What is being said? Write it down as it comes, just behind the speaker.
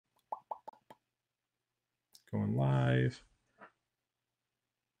Going live.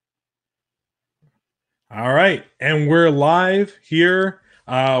 All right. And we're live here,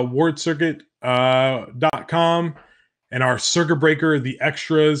 wordcircuit.com and our circuit breaker, the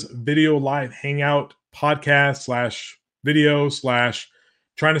extras video live hangout podcast / video /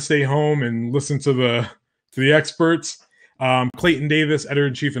 trying to stay home and listen to the experts. Clayton Davis,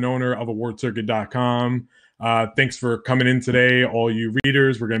 editor-in-chief and owner of wordcircuit.com. Thanks for coming in today, all you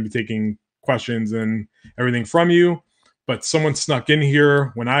readers. We're going to be taking questions and everything from you, but someone snuck in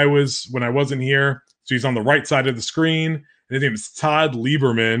here when I wasn't here, so he's on the right side of the screen, and his name is Todd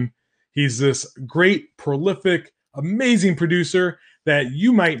Lieberman. He's this great, prolific, amazing producer that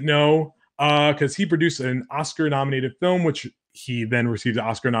you might know because he produced an Oscar-nominated film, which he then received an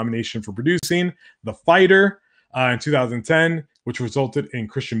Oscar nomination for producing, The Fighter, in 2010, which resulted in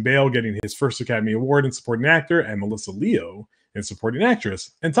Christian Bale getting his first Academy Award in Supporting Actor and Melissa Leo in Supporting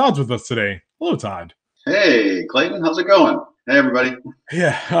Actress. And Todd's with us today. Hello, Todd. Hey, Clayton. How's it going? Hey, everybody.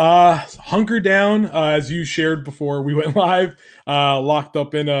 Yeah, hunker down, as you shared before we went live, locked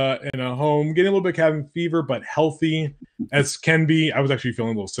up in a home, getting a little bit cabin fever, but healthy as can be. I was actually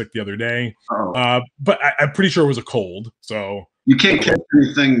feeling a little sick the other day, but I'm pretty sure it was a cold. So you can't catch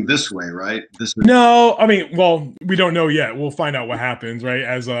anything this way, right? No, I mean, well, we don't know yet. We'll find out what happens, right,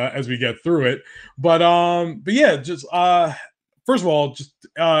 as we get through it. But yeah, just first of all, just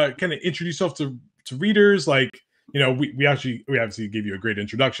kind of introduce yourself to readers. Like, you know, we obviously gave you a great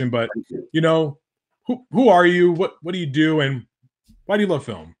introduction, but you know, who are you? What do you do, and why do you love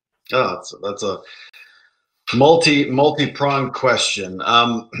film? Oh, that's a multi-pronged question.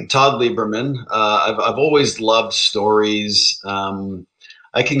 Todd Lieberman. I've always loved stories.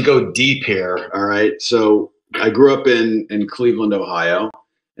 I can go deep here. All right. So I grew up in Cleveland, Ohio,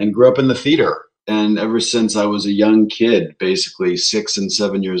 and grew up in the theater. And ever since I was a young kid, basically 6 and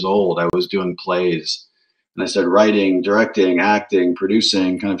 7 years old, I was doing plays. And I started writing, directing, acting,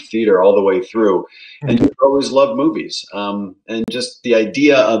 producing, kind of theater all the way through. And just always loved movies. And just the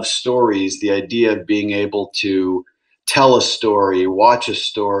idea of stories, the idea of being able to tell a story, watch a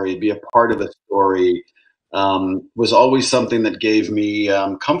story, be a part of a story, was always something that gave me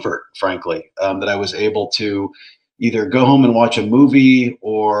comfort, frankly, that I was able to either go home and watch a movie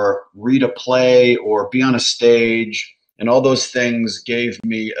or read a play or be on a stage. And all those things gave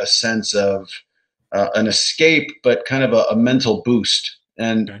me a sense of an escape, but kind of a mental boost.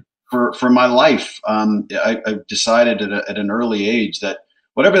 And for my life, I decided at an early age that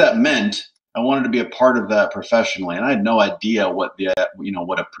whatever that meant, I wanted to be a part of that professionally. And I had no idea what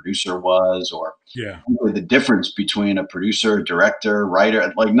what a producer was, or the difference between a producer, director,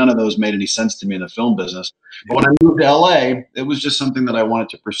 writer. Like, none of those made any sense to me in the film business. But when I moved to LA, it was just something that I wanted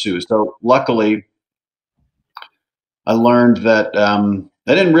to pursue. So luckily, I learned that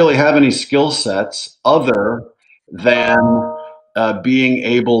I didn't really have any skill sets other than being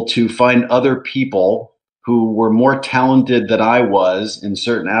able to find other people who were more talented than I was in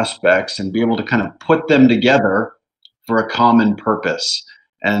certain aspects and be able to kind of put them together for a common purpose.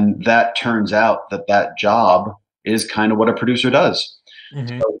 And that turns out that job is kind of what a producer does.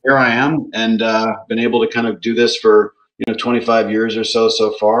 Mm-hmm. So here I am, and been able to kind of do this for 25 years or so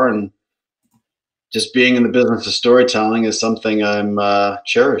far. And just being in the business of storytelling is something I'm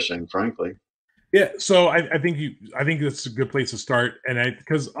cherishing, frankly. Yeah, so I think that's a good place to start, and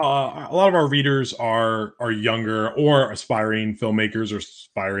because a lot of our readers are younger or aspiring filmmakers or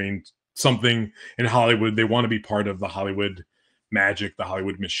aspiring something in Hollywood. They want to be part of the Hollywood magic, the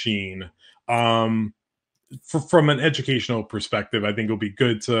Hollywood machine. From an educational perspective, I think it'll be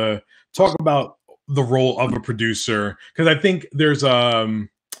good to talk about the role of a producer, because I think there's a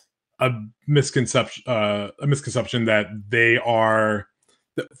misconception that they're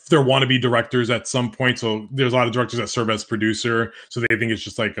wannabe directors at some point. So there's a lot of directors that serve as producer, so they think it's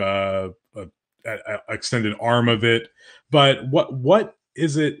just like a extended arm of it. But what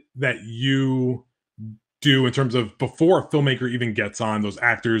is it that you do in terms of, before a filmmaker even gets on, those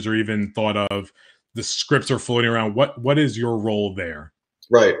actors are even thought of, the scripts are floating around? What is your role there?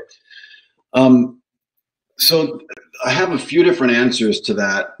 Right. So I have a few different answers to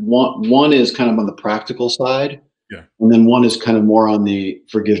that. One is kind of on the practical side. Yeah. And then one is kind of more on the,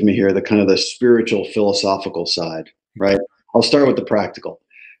 forgive me here, the kind of the spiritual, philosophical side, right? I'll start with the practical.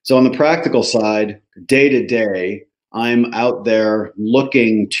 So on the practical side, day to day, I'm out there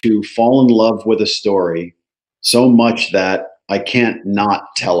looking to fall in love with a story so much that I can't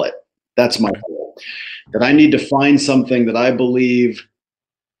not tell it. That's my goal. That I need to find something that I believe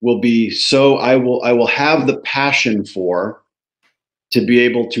will be I will have the passion for, to be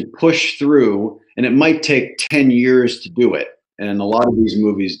able to push through. And it might take 10 years to do it. And a lot of these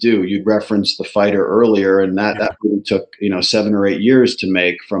movies do. You referenced The Fighter earlier, and that movie took 7 or 8 years to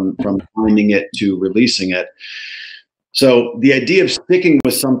make from finding it to releasing it. So the idea of sticking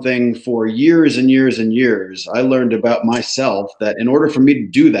with something for years and years and years, I learned about myself that in order for me to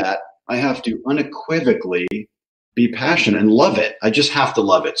do that, I have to unequivocally be passionate and love it. I just have to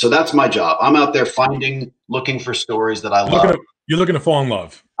love it. So that's my job. I'm out there looking for stories that I love. You're looking to fall in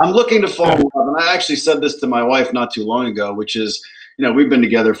love. I'm looking to fall in love. And I actually said this to my wife not too long ago, which is, we've been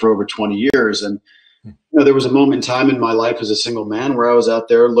together for over 20 years. And, there was a moment in time in my life as a single man where I was out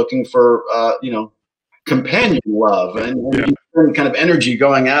there looking for, companion love and kind of energy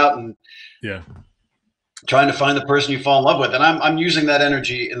going out and trying to find the person you fall in love with. And I'm using that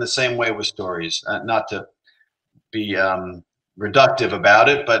energy in the same way with stories, not to be reductive about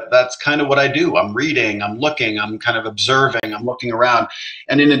it, but that's kind of what I do. I'm reading, I'm looking, I'm kind of observing, I'm looking around.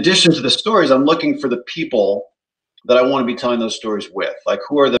 And in addition to the stories, I'm looking for the people that I want to be telling those stories with. Like,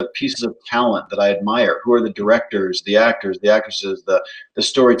 who are the pieces of talent that I admire? Who are the directors, the actors, the actresses, the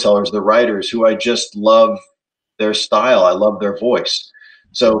storytellers, the writers, who I just love their style. I love their voice.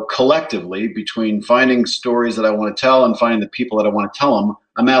 So collectively, between finding stories that I want to tell and finding the people that I want to tell them,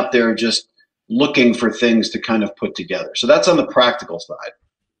 I'm out there just looking for things to kind of put together. So that's on the practical side.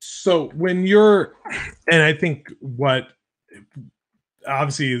 So when and I think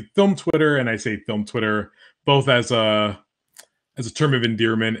obviously film Twitter, and I say film Twitter both as a term of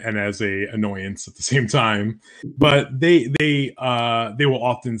endearment and as a annoyance at the same time, but they will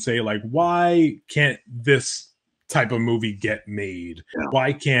often say, like, why can't this type of movie get made?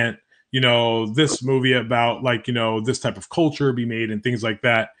 Why can't this movie about this type of culture be made and things like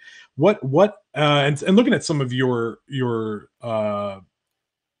that? And looking at some of your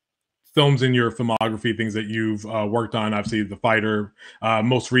films in your filmography, things that you've worked on, obviously The Fighter,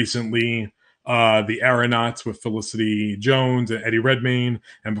 most recently The Aeronauts with Felicity Jones and Eddie Redmayne,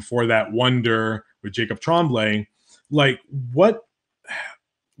 and before that Wonder with Jacob Tremblay. Like,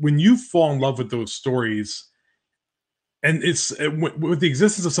 when you fall in love with those stories, and it's with the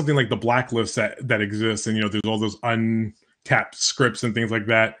existence of something like the Blacklist that exists, and there's all those untapped scripts and things like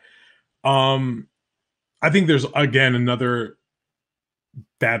that, I think there's, again, another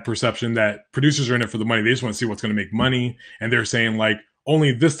bad perception that producers are in it for the money. They just want to see what's going to make money, and they're saying, like,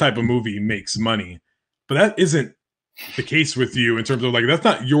 only this type of movie makes money. But that isn't the case with you, in terms of, like, that's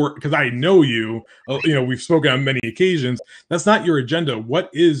not because I know you, we've spoken on many occasions. That's not your agenda. What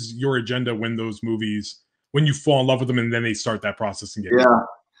is your agenda when you fall in love with them and then they start that process and get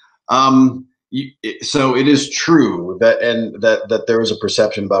so it is true that there is a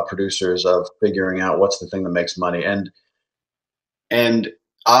perception about producers of figuring out what's the thing that makes money. And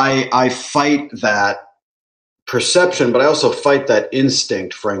I fight that perception, but I also fight that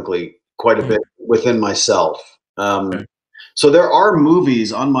instinct, frankly, quite a bit within myself. So there are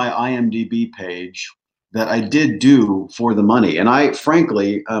movies on my IMDb page that I did do for the money, and I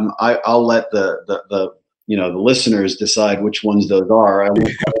frankly, I'll let the listeners decide which ones those are. I won't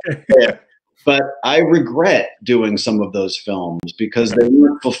say it. But I regret doing some of those films because they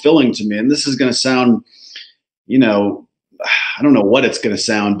weren't fulfilling to me. And this is going to sound, I don't know what it's going to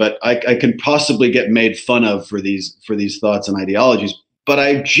sound, but I can possibly get made fun of for these thoughts and ideologies. But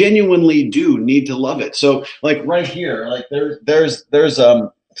I genuinely do need to love it. So, like, right here, like there's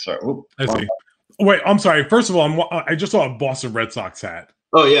sorry. Oops, I see. Wait, I'm sorry. First of all, I just saw a Boston Red Sox hat.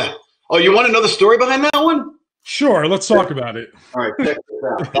 Oh yeah. Oh, you want to know the story behind that one? Sure. Let's talk about it. All right. Check this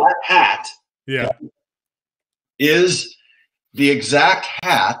out. That hat. Is the exact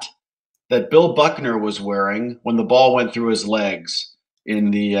hat that Bill Buckner was wearing when the ball went through his legs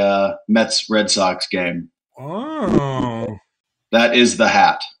in the Mets Red Sox game. Oh. That is the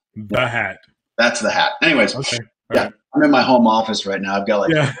hat. The hat. That's the hat. Anyways, okay. Right. I'm in my home office right now. I've got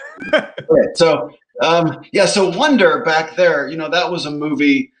like So Wonder back there, that was a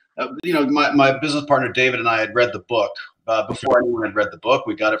movie. My business partner David and I had read the book before anyone had read the book.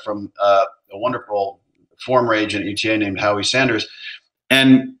 We got it from a wonderful former agent ETA named Howie Sanders,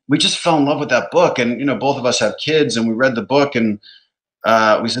 and we just fell in love with that book. And both of us have kids, and we read the book, and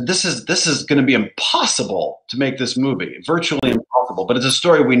we said, this is going to be impossible to make this movie, virtually impossible. But it's a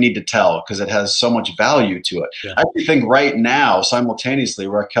story we need to tell because it has so much value to it. Yeah. I actually think right now, simultaneously,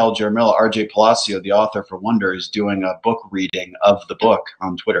 Raquel Jaramillo, RJ Palacio, the author for Wonder, is doing a book reading of the book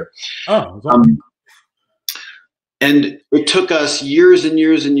on Twitter. Oh, and it took us years and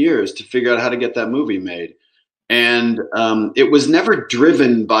years and years to figure out how to get that movie made. And it was never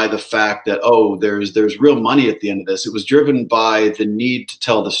driven by the fact that, there's real money at the end of this. It was driven by the need to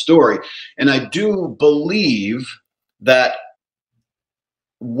tell the story. And I do believe that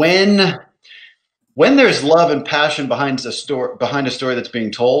when when there's love and passion behind a story that's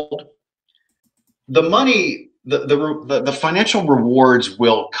being told, the money, the financial rewards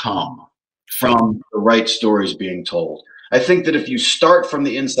will come from the right stories being told. I think that if you start from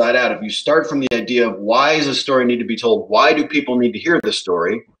the inside out, if you start from the idea of why does a story need to be told, why do people need to hear this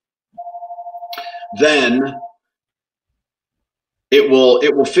story, then it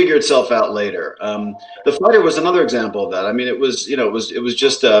will figure itself out later. The Fighter was another example of that. I mean, it was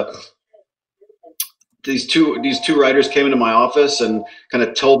just these two writers came into my office and kind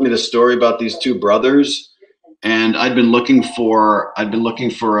of told me the story about these two brothers. And I'd been looking for a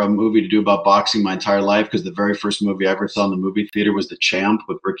movie to do about boxing my entire life, because the very first movie I ever saw in the movie theater was The Champ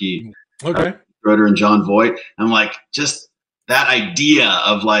with Ricky Schroeder and John Voight. And I'm like, just that idea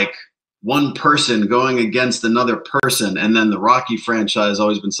of like one person going against another person, and then the Rocky franchise has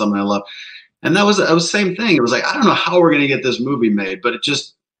always been something I love. And it was the same thing. It was like, I don't know how we're going to get this movie made, but it's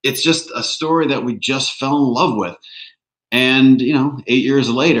just a story that we just fell in love with. And 8 years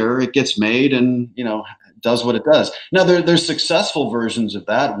later, it gets made, and does what it does. Now there's successful versions of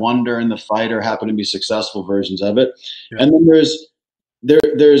that. Wonder and The Fighter happen to be successful versions of it. Yeah. And then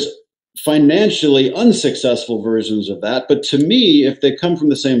there's financially unsuccessful versions of that. But to me, if they come from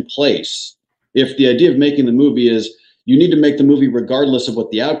the same place, if the idea of making the movie is you need to make the movie regardless of what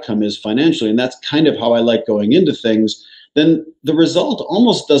the outcome is financially, and that's kind of how I like going into things, then the result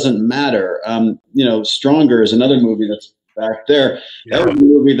almost doesn't matter. Stronger is another movie that's back there. Yeah. That was a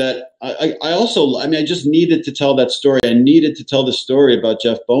movie that I just needed to tell that story. I needed to tell the story about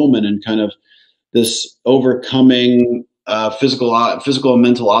Jeff Bowman and kind of this overcoming physical and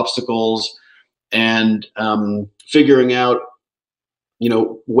mental obstacles, and figuring out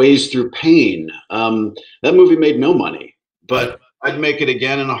ways through pain. That movie made no money, but I'd make it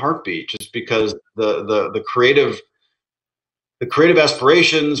again in a heartbeat, just because the creative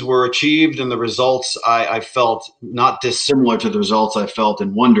aspirations were achieved, and the results I felt not dissimilar to the results I felt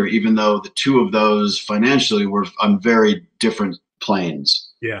in Wonder, even though the two of those financially were on very different planes.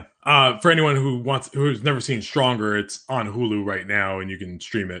 Yeah. For anyone who's never seen Stronger, it's on Hulu right now, and you can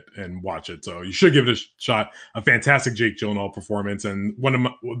stream it and watch it. So you should give it a shot. A fantastic Jake Gyllenhaal performance, and one of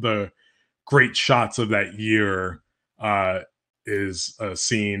the great shots of that year is a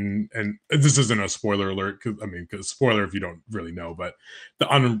scene, and this isn't a spoiler alert, because spoiler if you don't really know, but the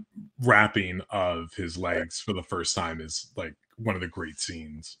unwrapping of his legs for the first time is like one of the great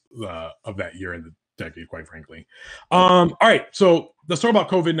scenes of that year in the decade, quite frankly. All right, so let's talk about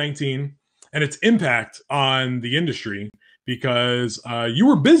COVID-19 and its impact on the industry, because you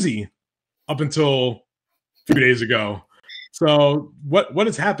were busy up until a few days ago. So what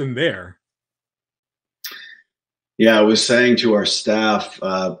has happened there? Yeah, I was saying to our staff,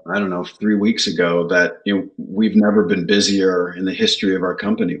 I don't know, 3 weeks ago, that we've never been busier in the history of our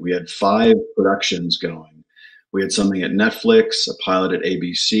company. We had 5 productions going. We had something at Netflix, a pilot at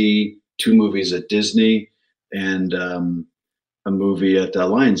ABC, 2 movies at Disney, and a movie at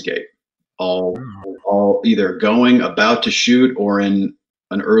Lionsgate. All either going, about to shoot, or in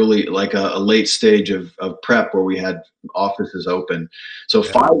an early, like a late stage of prep where we had offices open. So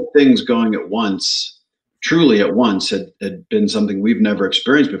 5 things going at once. Truly at once had been something we've never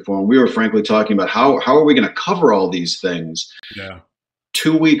experienced before. And we were frankly talking about how are we going to cover all these things? Yeah.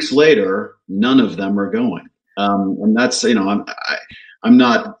 2 weeks later, none of them are going. And that's, I'm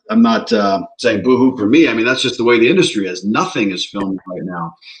not saying boohoo for me. I mean, that's just the way the industry is. Nothing is filmed right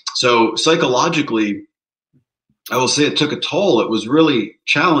now. So psychologically, I will say it took a toll. It was really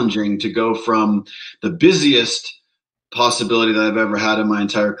challenging to go from the busiest possibility that I've ever had in my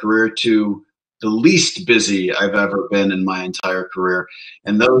entire career to the least busy I've ever been in my entire career.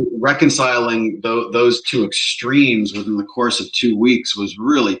 And reconciling those two extremes within the course of 2 weeks was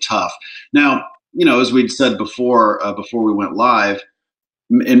really tough. Now, as we'd said before we went live,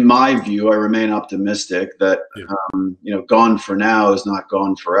 in my view, I remain optimistic that, gone for now is not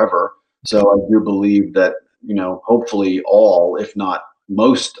gone forever. So I do believe that, hopefully all, if not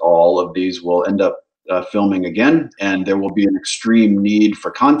most all of these will end up filming again, and there will be an extreme need for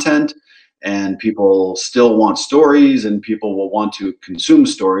content. And people still want stories, and people will want to consume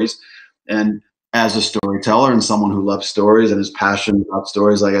stories. And as a storyteller and someone who loves stories and is passionate about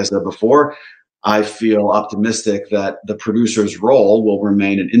stories, like I said before, I feel optimistic that the producer's role will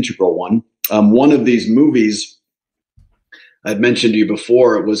remain an integral one. One of these movies I'd mentioned to you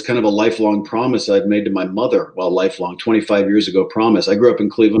before, it was kind of a lifelong promise I'd made to my mother. Well, lifelong, 25 years ago promise. I grew up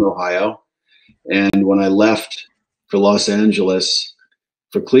in Cleveland, Ohio. And when I left for Los Angeles,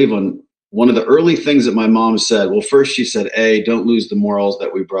 for Cleveland, one of the early things that my mom said, well, first she said, don't lose the morals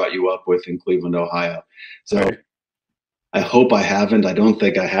that we brought you up with in Cleveland, Ohio. So I hope I haven't. I don't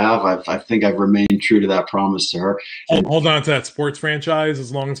think I have. I think I've remained true to that promise to her. Hold on to that sports franchise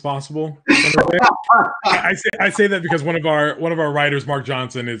as long as possible. I say that because one of our writers, Mark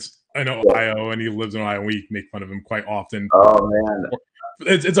Johnson, is in Ohio and he lives in Ohio, and we make fun of him quite often. Oh man,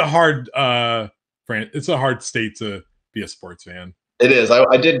 it's a hard state to be a sports fan. It is.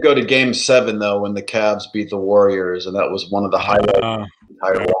 I did go to Game 7 though when the Cavs beat the Warriors, and that was one of the highlights.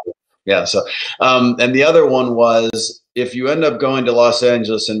 Yeah. So, and the other one was, if you end up going to Los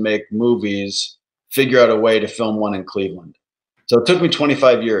Angeles and make movies, figure out a way to film one in Cleveland. So it took me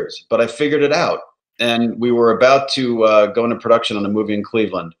 25 years, but I figured it out. And we were about to go into production on a movie in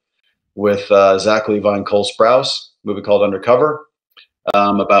Cleveland with Zach Levi and Cole Sprouse, a movie called Undercover,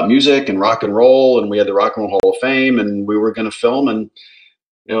 about music and rock and roll. And we had the Rock and Roll Hall of Fame, and we were going to film, and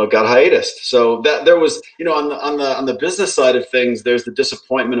it got hiatus. So that there was, on the business side of things, there's the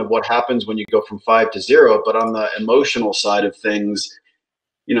disappointment of what happens when you go from 5 to 0. But on the emotional side of things,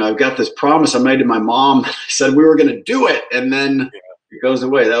 I've got this promise I made to my mom. I said we were going to do it, and then it goes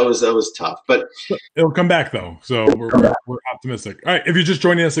away. That was tough, but it'll come back though. So we're optimistic. All right. If you're just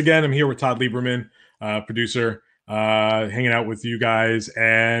joining us again, I'm here with Todd Lieberman, producer, hanging out with you guys.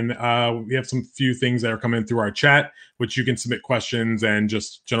 And we have some few things that are coming through our chat, which you can submit questions and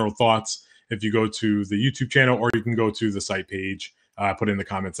just general thoughts if you go to the YouTube channel, or you can go to the site page, put it in the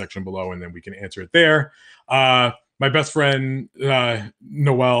comment section below, and then we can answer it there. My best friend,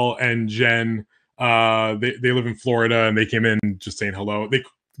 Noelle and Jen, they live in Florida, and they came in just saying hello.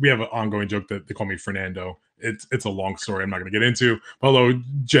 We have an ongoing joke that they call me Fernando. It's a long story I'm not going to get into. Hello,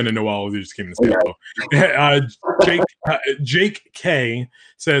 Jen and Noelle. They just came in to say hello. Jake K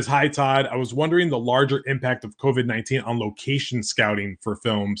says, "Hi, Todd. I was wondering the larger impact of COVID-19 on location scouting for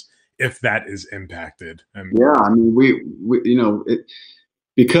films, if that is impacted." Yeah, I mean, we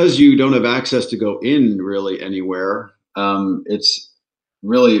because you don't have access to go in really anywhere. It's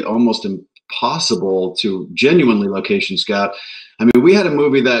really almost impossible to genuinely location scout. I mean, we had a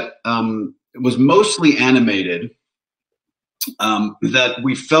movie that was mostly animated, that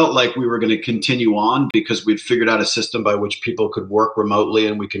we felt like we were going to continue on because we'd figured out a system by which people could work remotely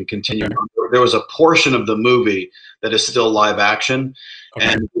and we can continue. Okay. There was a portion of the movie that is still live action,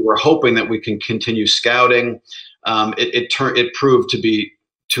 and we were hoping that we can continue scouting. It proved to be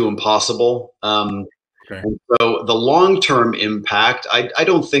too impossible. And so the long-term impact, I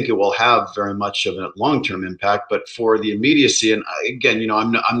don't think it will have very much of a long-term impact, but for the immediacy, and again,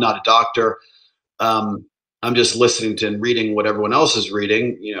 I'm not a doctor. I'm just listening to and reading what everyone else is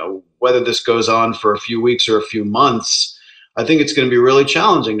reading. Whether this goes on for a few weeks or a few months, I think it's going to be really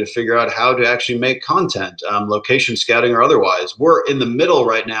challenging to figure out how to actually make content, location scouting or otherwise. We're in the middle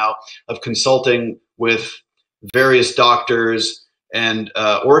right now of consulting with various doctors and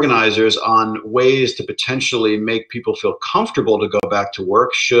organizers on ways to potentially make people feel comfortable to go back to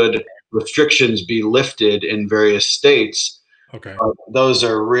work should restrictions be lifted in various states. Okay. Those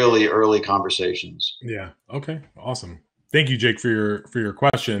are really early conversations. Yeah. Okay. Awesome. Thank you, Jake, for your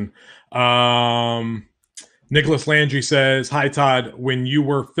question. Nicholas Landry says, "Hi, Todd. When you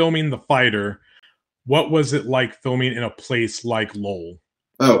were filming The Fighter, what was it like filming in a place like Lowell?"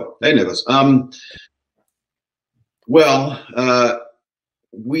 Oh, hey, Nicholas.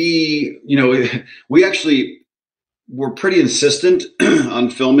 We actually were pretty insistent on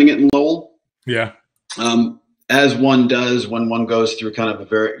filming it in Lowell. Yeah. As one does when one goes through kind of a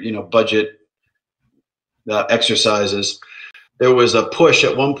very, budget exercises. There was a push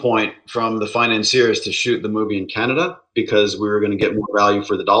at one point from the financiers to shoot the movie in Canada because we were going to get more value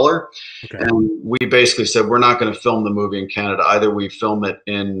for the dollar. Okay. And we basically said, we're not going to film the movie in Canada. Either we film it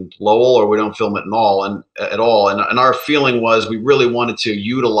in Lowell or we don't film it at all. And our feeling was we really wanted to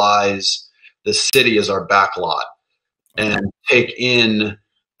utilize the city as our backlot and take in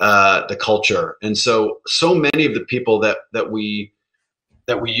the culture. And so many of the people that we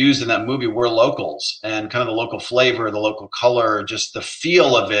used in that movie were locals, and kind of the local flavor, the local color, just the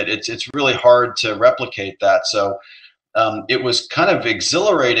feel of it. It's really hard to replicate that. So it was kind of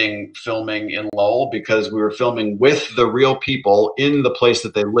exhilarating filming in Lowell because we were filming with the real people in the place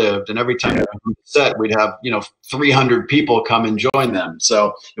that they lived. And every time we were set, we'd have, 300 people come and join them.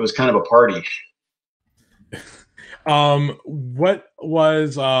 So it was kind of a party. What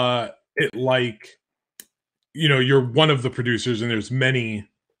was it like? You're one of the producers, and there's many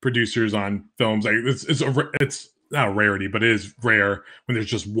producers on films. Like it's not a rarity, but it is rare when there's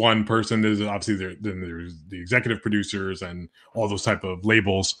just one person. There's obviously there's the executive producers and all those type of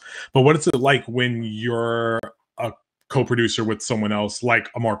labels. But what is it like when you're a co-producer with someone else, like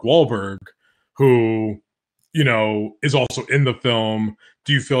a Mark Wahlberg, who is also in the film?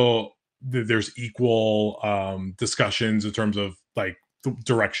 Do you feel there's equal discussions in terms of like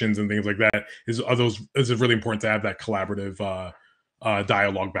directions and things like that? Is it really important to have that collaborative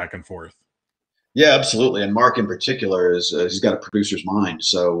dialogue back and forth? Yeah, absolutely. And Mark in particular is he's got a producer's mind,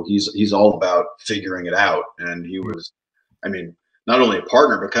 so he's all about figuring it out. And he was, I mean, not only a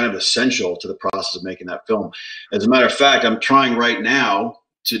partner but kind of essential to the process of making that film. As a matter of fact, I'm trying right now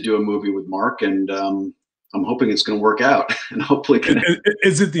to do a movie with Mark, and I'm hoping it's going to work out. And hopefully,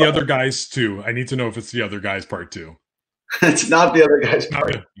 is it the other guys too? I need to know if it's the other guys part 2. It's not the other guys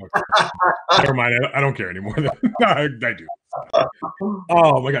part. Never mind. I don't care anymore. I do.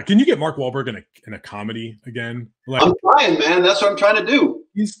 Oh my god! Can you get Mark Wahlberg in a comedy again? Like, I'm trying, man. That's what I'm trying to do.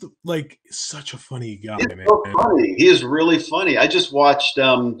 He's like such a funny guy, He's man. So funny. He is really funny. I just watched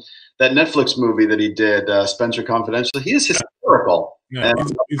that Netflix movie that he did, Spencer Confidential. He is hysterical. Yeah, and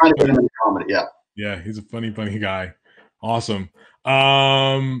he's trying to get him in comedy. Yeah. Yeah, he's a funny guy. Awesome.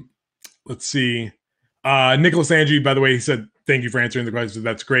 Let's see. Nicholas Angie, by the way, he said, thank you for answering the question.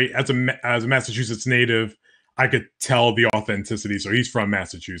 That's great. As a Massachusetts native, I could tell the authenticity. So he's from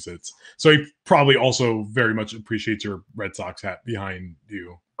Massachusetts. So he probably also very much appreciates your Red Sox hat behind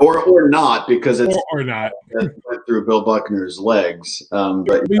you. Or not, because it's or not through Bill Buckner's legs.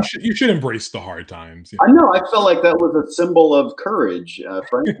 But you should embrace the hard times. You know? I know. I felt like that was a symbol of courage,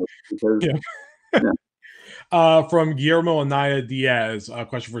 frankly. Because, from Guillermo Anaya Diaz, a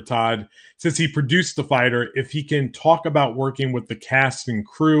question for Todd. Since he produced The Fighter, if he can talk about working with the cast and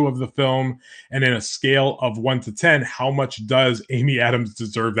crew of the film, and in a scale of 1 to 10, how much does Amy Adams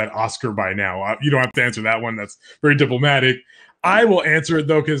deserve that Oscar by now? You don't have to answer that one. That's very diplomatic. I will answer it,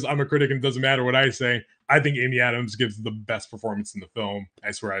 though, because I'm a critic and it doesn't matter what I say. I think Amy Adams gives the best performance in the film.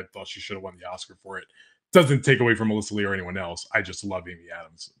 I swear I thought she should have won the Oscar for it. Doesn't take away from Melissa Lee or anyone else. I just love Amy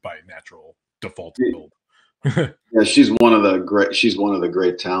Adams by natural default build. Yeah, she's one of the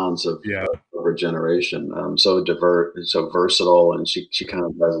great talents of her generation. So diverse, so versatile, and she kind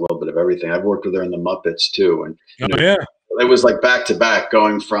of does a little bit of everything. I've worked with her in the Muppets too, and it was like back to back,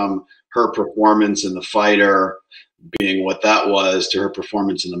 going from her performance in The Fighter being what that was to her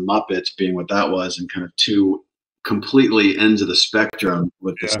performance in the Muppets being what that was, and kind of two completely ends of the spectrum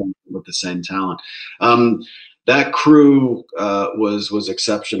with the same talent. That crew was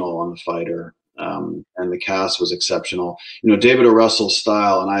exceptional on The Fighter. And the cast was exceptional. You know, David O. Russell's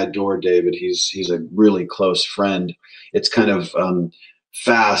style, and I adore David. He's a really close friend. It's kind of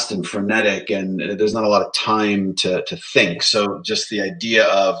fast and frenetic, and there's not a lot of time to think. So just the idea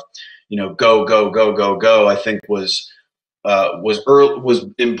of, you know, go, go, go, go, go, I think was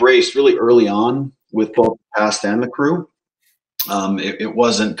embraced really early on with both the cast and the crew. It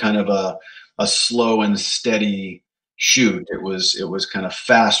wasn't kind of a slow and steady shoot. It was kind of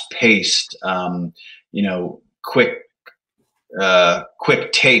fast paced, you know, quick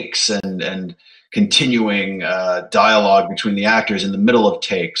takes and continuing dialogue between the actors in the middle of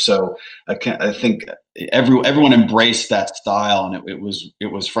takes. So I think everyone embraced that style, and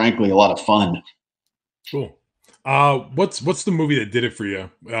it was frankly a lot of fun. Cool. What's the movie that did it for you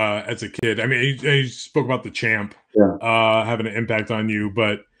as a kid? I mean, you spoke about The Champ having an impact on you,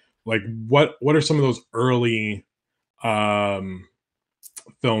 but like what are some of those early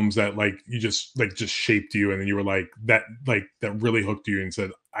films that just shaped you, and then you were that really hooked you and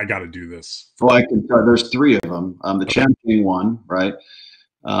said, I got to do this? Well, I can tell there's 3 of them. The Champ being one, right?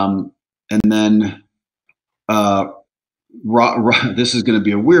 And then this is going to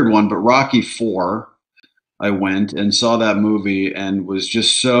be a weird one, but Rocky IV. I went and saw that movie and was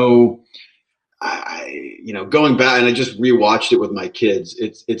just so, going back, and I just rewatched it with my kids.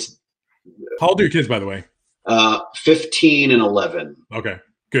 It's. How old are your kids, by the way? 15 and 11. Okay,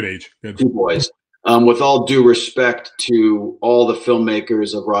 good age. Good. 2 boys. With all due respect to all the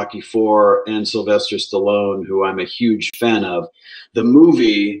filmmakers of Rocky IV and Sylvester Stallone, who I'm a huge fan of, the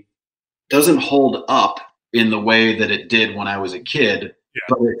movie doesn't hold up in the way that it did when I was a kid. Yeah.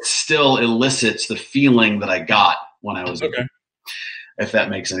 But it still elicits the feeling that I got when I was a kid, if that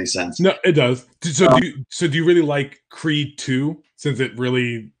makes any sense. No, it does. So do you really like Creed 2, since it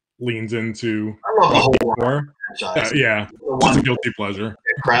really leans into Rocky IV? Yeah, it's a guilty pleasure.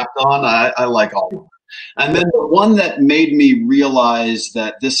 Crapped on. I like all of them. And then the one that made me realize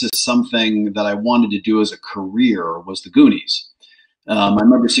that this is something that I wanted to do as a career was The Goonies. I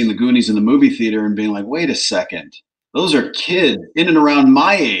remember seeing The Goonies in the movie theater and being like, wait a second. Those are kids in and around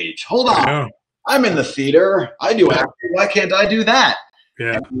my age. Hold on. I'm in the theater. I do acting. Why can't I do that?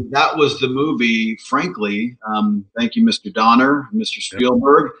 Yeah. And that was the movie, frankly. Thank you, Mr. Donner, Mr.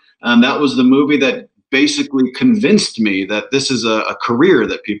 Spielberg. That was the movie that basically convinced me that this is a career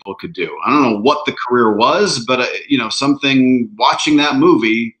that people could do. I don't know what the career was, but something watching that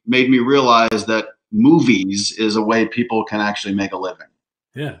movie made me realize that movies is a way people can actually make a living.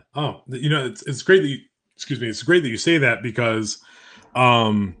 Yeah. Oh, it's great that you, excuse me. It's great that you say that, because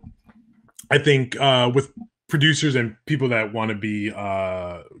I think with producers and people that want to be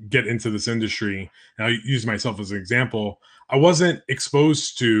get into this industry, and I use myself as an example, I wasn't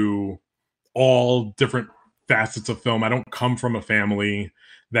exposed to all different facets of film. I don't come from a family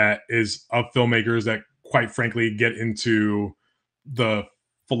that is of filmmakers that, quite frankly, get into the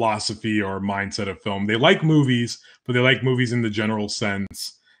philosophy or mindset of film. They like movies, but they like movies in the general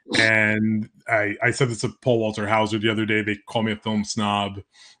sense. And I said this to Paul Walter Hauser the other day. They call me a film snob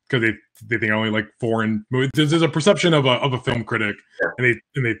because they think I only like foreign movies. There's a perception of a film critic, and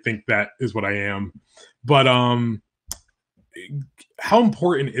they think that is what I am. But how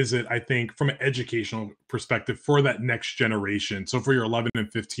important is it, I think, from an educational perspective for that next generation? So for your 11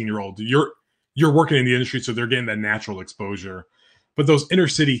 and 15-year-old, you're working in the industry, so they're getting that natural exposure. But those inner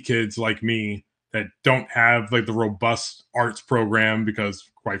city kids like me that don't have like the robust arts program, because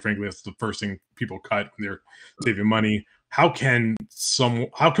quite frankly, that's the first thing people cut when they're saving money. How can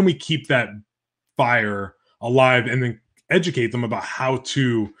we keep that fire alive and then educate them about how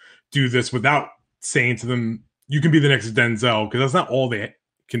to do this without saying to them, you can be the next Denzel, because that's not all they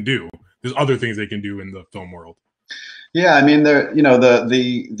can do. There's other things they can do in the film world. Yeah, I mean, the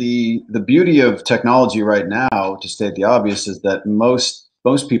beauty of technology right now, to state the obvious, is that most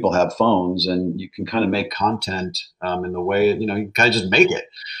people have phones, and you can kind of make content in the way, you can kind of just make it.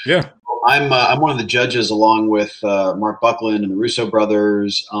 Yeah. I'm one of the judges, along with Mark Buckland and the Russo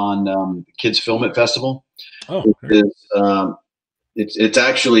brothers, on Kids Film It Festival. Oh, it's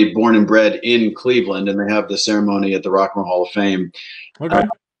actually born and bred in Cleveland, and they have the ceremony at the Rock and Roll Hall of Fame. Okay.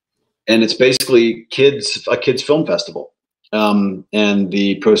 And it's basically a kids film festival. And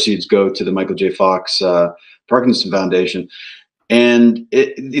the proceeds go to the Michael J. Fox Parkinson Foundation. And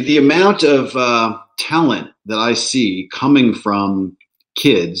the amount of talent that I see coming from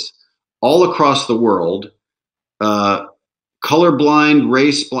kids all across the world, colorblind,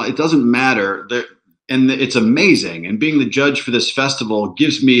 race blind, it doesn't matter. And it's amazing. And being the judge for this festival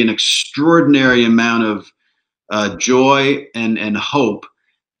gives me an extraordinary amount of joy and hope,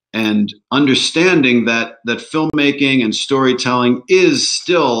 and understanding that filmmaking and storytelling is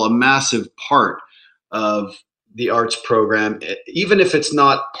still a massive part of the arts program. Even if it's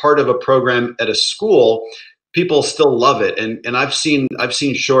not part of a program at a school, people still love it. And I've seen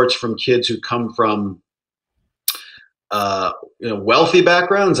shorts from kids who come from wealthy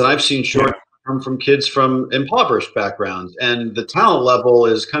backgrounds, and I've seen shorts come from kids from impoverished backgrounds, and the talent level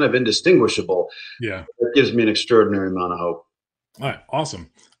is kind of indistinguishable. Yeah, it gives me an extraordinary amount of hope. All right,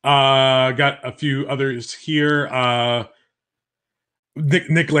 awesome. Got a few others here.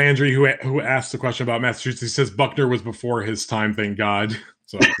 Nick Landry, who asked the question about Massachusetts, he says Buckner was before his time, thank God.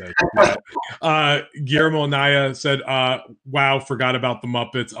 So Guillermo Anaya said, wow, forgot about the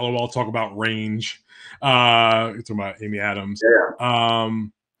Muppets. LOL, talk about range. Talking about Amy Adams. Yeah.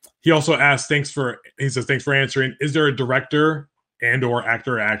 He also asked, thanks for answering. Is there a director and or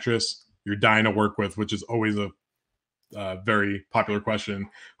actor or actress you're dying to work with? Which is always a very popular question.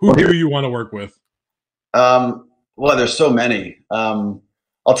 Who do you want to work with? Well, there's so many. I'll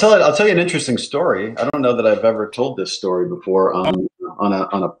tell you an interesting story. I don't know that I've ever told this story before on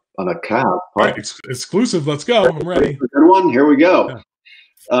a cast. All right, exclusive. Let's go. I'm ready. Good one. Here we go.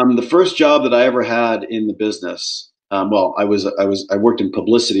 Yeah. The first job that I ever had in the business. I worked in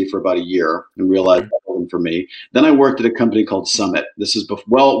publicity for about a year and realized that wasn't for me. Then I worked at a company called Summit. This is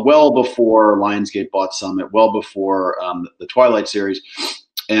well before Lionsgate bought Summit, well before the Twilight series,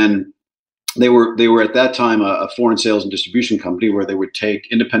 and they were at that time a foreign sales and distribution company where they would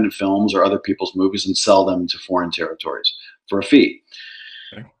take independent films or other people's movies and sell them to foreign territories for a fee.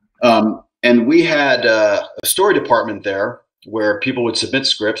 Okay. And we had a story department there where people would submit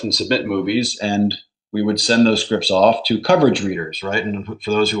scripts and submit movies, and we would send those scripts off to coverage readers, right? And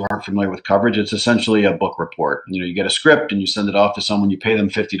for those who aren't familiar with coverage, it's essentially a book report. You get a script and you send it off to someone, you pay them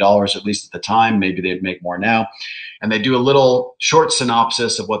 $50, at least at the time, maybe they'd make more now. And they do a little short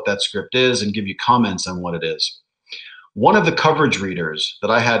synopsis of what that script is and give you comments on what it is. One of the coverage readers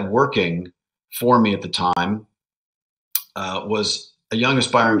that I had working for me at the time was a young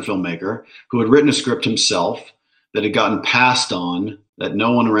aspiring filmmaker who had written a script himself that had gotten passed on, that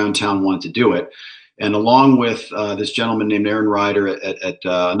no one around town wanted to do it. And along with this gentleman named Aaron Ryder at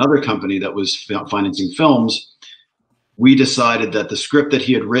another company that was financing films, we decided that the script that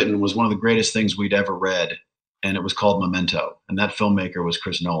he had written was one of the greatest things we'd ever read. and it was called Memento. And that filmmaker was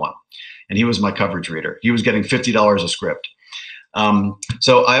Chris Nolan. And he was my coverage reader. He was getting $50 a script.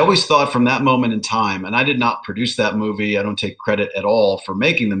 So I always thought from that moment in time, and I did not produce that movie. I don't take credit at all for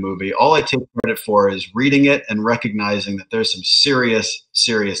making the movie. All I take credit for is reading it and recognizing that there's some serious,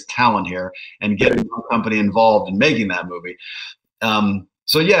 serious talent here and getting my company involved in making that movie.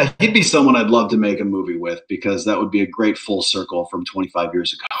 So yeah, he'd be someone I'd love to make a movie with, because that would be a great full circle from 25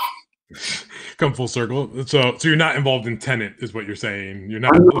 years ago. Come full circle. So you're not involved in Tenet, is what you're saying. You're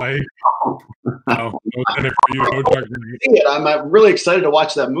not like no Tenet for you. No Dark Knight. I'm really excited to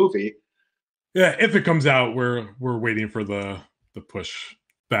watch that movie. Yeah, if it comes out, we're waiting for the push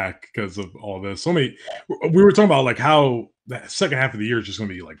back because of all this. So we were talking about like how the second half of the year is just going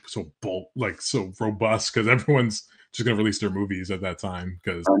to be like so robust because everyone's just going to release their movies at that time.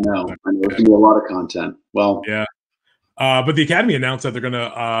 Because I know there's going to be a lot of content. Well, yeah. But the Academy announced that they're going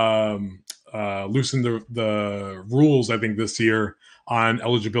to loosen the rules, I think, this year on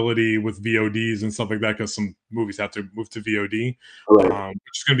eligibility with VODs and stuff like that, because some movies have to move to VOD, which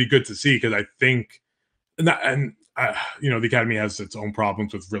is going to be good to see, because I think, the Academy has its own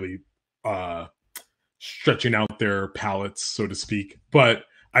problems with really stretching out their palettes, so to speak. But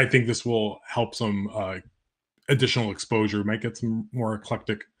I think this will help some additional exposure. We might get some more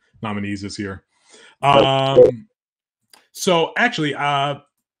eclectic nominees this year. So actually, I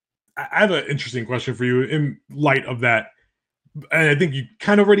have an interesting question for you in light of that. And I think you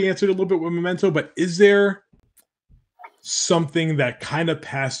kind of already answered a little bit with Memento, but is there something that kind of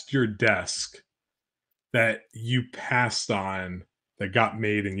passed your desk that you passed on that got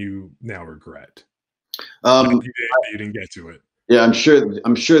made and you now regret? You didn't get to it. Yeah, I'm sure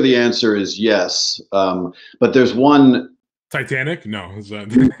the answer is yes. But there's one. Titanic? No. No.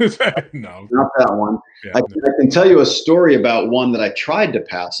 Not that one. Yeah, I can tell you a story about one that I tried to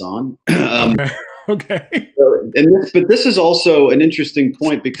pass on. Okay. But this is also an interesting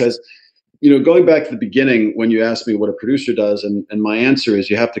point, because, going back to the beginning when you asked me what a producer does, and my answer is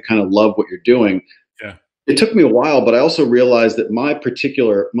you have to kind of love what you're doing. Yeah. It took me a while, but I also realized that my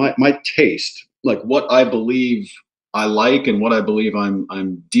taste, like what I believe I like and what I believe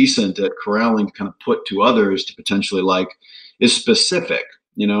I'm decent at corralling to kind of put to others to potentially like, is specific.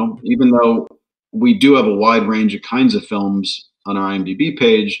 Even though we do have a wide range of kinds of films on our IMDb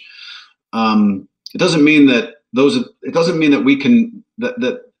page, it doesn't mean that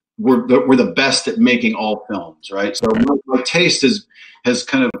we're the best at making all films, right? So my taste has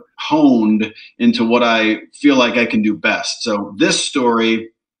kind of honed into what I feel like I can do best. So this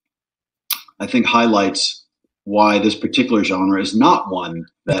story, I think, highlights why this particular genre is not one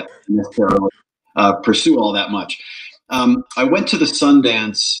that necessarily pursue all that much. I went to the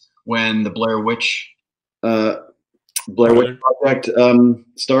Sundance when the Blair Witch Project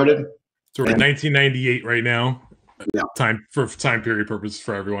started. So we're in 1998 right now. Yeah. Time period purpose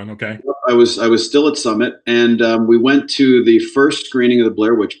for everyone. Okay. I was still at Summit, and we went to the first screening of the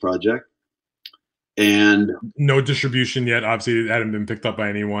Blair Witch Project. And no distribution yet. Obviously, it hadn't been picked up by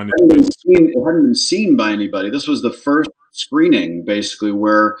anyone. It hadn't been seen by anybody. This was the first screening, basically,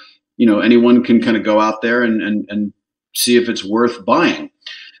 where anyone can kind of go out there and see if it's worth buying.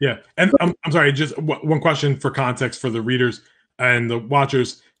 Yeah, and I'm sorry, just one question for context for the readers and the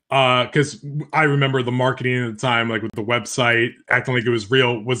watchers, because I remember the marketing at the time, like with the website, acting like it was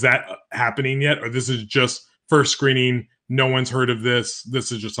real. Was that happening yet, or this is just first screening? No one's heard of this.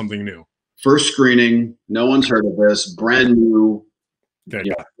 This is just something new. First screening, no one's heard of this, brand new. Okay.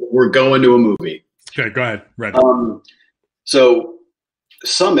 Yeah, we're going to a movie. Okay, go ahead. Ready. So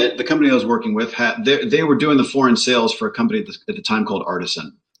Summit, the company I was working with, they were doing the foreign sales for a company at the time called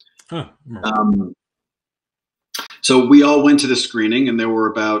Artisan. Huh. So we all went to the screening, and there were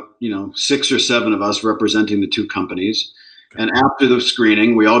about 6 or 7 of us representing the two companies. And after the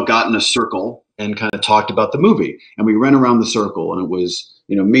screening, we all got in a circle and kind of talked about the movie. And we ran around the circle, and it was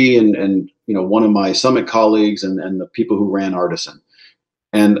me and one of my Summit colleagues and the people who ran Artisan.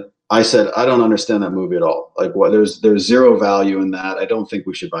 And I said, I don't understand that movie at all. Like, what? There's zero value in that. I don't think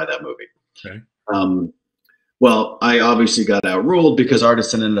we should buy that movie. Okay. Well, I obviously got outruled because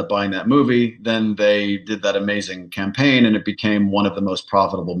Artisan ended up buying that movie. Then they did that amazing campaign, and it became one of the most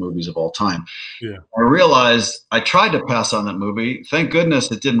profitable movies of all time. Yeah. I realized I tried to pass on that movie. Thank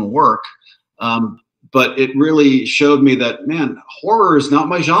goodness it didn't work. But it really showed me that, man, horror is not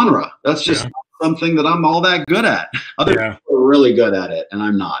my genre. That's just not something that I'm all that good at. Other people are really good at it, and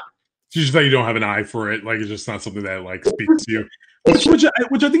I'm not. You just thought you don't have an eye for it. Like, it's just not something that like speaks to you.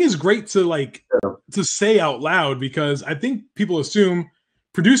 Which I think is great to to say out loud, because I think people assume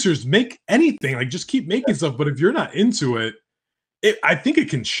producers make anything, like just keep making stuff. But if you're not into it, I think it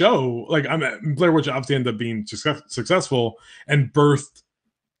can show, like, Blair Witch obviously ended up being successful and birthed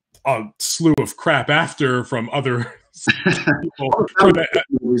a slew of crap after from other people. I mean,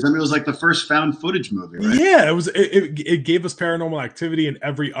 it was like the first found footage movie, right? Yeah, it gave us Paranormal Activity and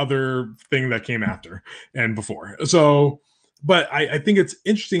every other thing that came after and before. So, but I think it's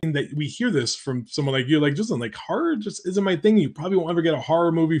interesting that we hear this from someone like you, like, Justin, like, horror just isn't my thing. You probably won't ever get a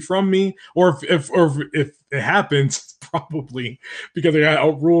horror movie from me, or if it happens, it's probably because I got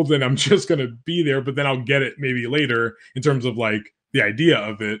outruled and I'm just gonna be there. But then I'll get it maybe later in terms of like the idea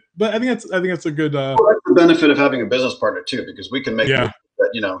of it. But I think that's a good. Well, that's the benefit of having a business partner too, because we can make that,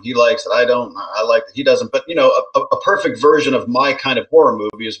 you know, he likes that I don't, I like that he doesn't. But you know, a perfect version of my kind of horror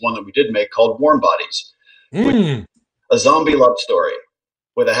movie is one that we did make called Warm Bodies. A zombie love story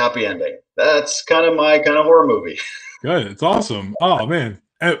with a happy ending. That's kind of my kind of horror movie. Good. It's awesome. Oh, man.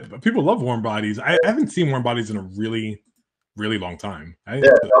 People love Warm Bodies. I haven't seen Warm Bodies in a really, really long time. Yeah,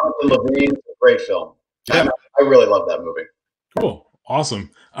 Jonathan Levine's a great film. Yeah. I really love that movie. Cool.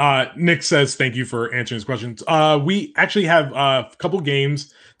 Awesome. Nick says, thank you for answering his questions. We actually have a couple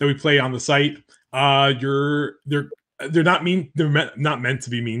games that we play on the site. They're not mean. They're not meant to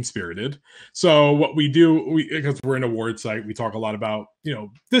be mean-spirited. So what we do, because we're an award site, we talk a lot about, you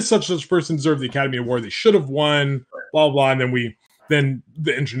know, this such person deserved the Academy Award. They should have won, blah, blah. And then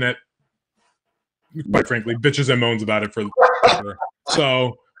the internet, quite frankly, bitches and moans about it for sure.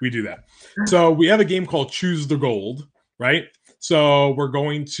 So we do that. So we have a game called Choose the Gold, right? So I'm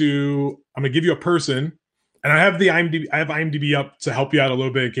going to give you a person. And I have IMDb up to help you out a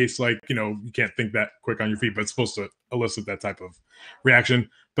little bit in case, like, you know, you can't think that quick on your feet, but it's supposed to elicit that type of reaction.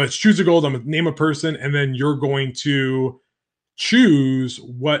 But it's Choose a Gold. I'm going to name a person, and then you're going to choose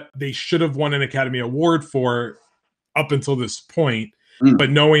what they should have won an Academy Award for up until this point,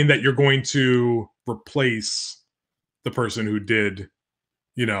 but knowing that you're going to replace the person who did,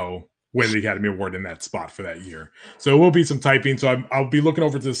 you know, win the Academy Award in that spot for that year. So it will be some typing. So I'll be looking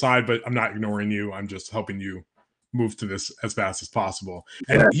over to the side, but I'm not ignoring you. I'm just helping you move to this as fast as possible.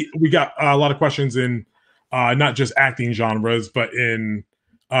 And we got a lot of questions in not just acting genres, but in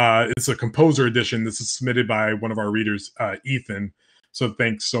it's a composer edition. This is submitted by one of our readers, Ethan. So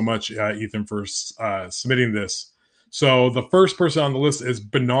thanks so much, Ethan, for submitting this. So the first person on the list is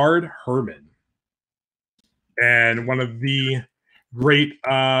Bernard Herrmann. And one of the great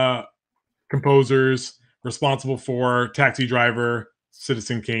composers responsible for Taxi Driver,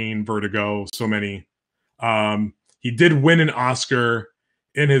 Citizen Kane, Vertigo, so many. He did win an Oscar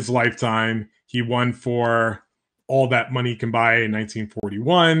in his lifetime. He won for All That Money Can Buy in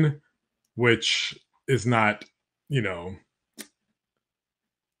 1941, which is not, you know,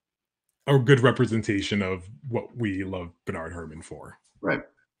 a good representation of what we love Bernard Herrmann for. Right.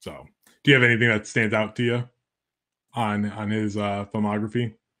 So, do you have anything that stands out to you on his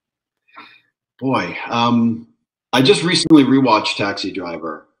filmography? Boy, I just recently rewatched Taxi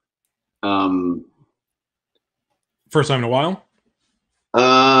Driver. First time in a while?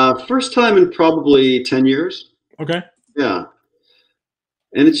 First time in probably 10 years. Okay. Yeah.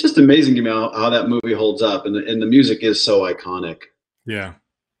 And it's just amazing to me how that movie holds up. And the music is so iconic. Yeah.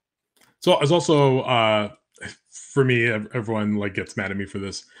 So it's also, for me, everyone like gets mad at me for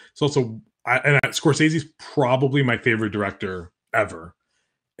this. It's also, Scorsese's probably my favorite director ever.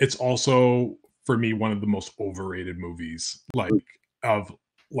 It's also, for me, one of the most overrated movies of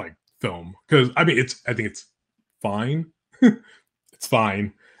film. Because I think it's fine. It's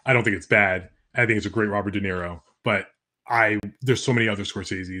fine. I don't think it's bad. I think it's a great Robert De Niro. But there's so many other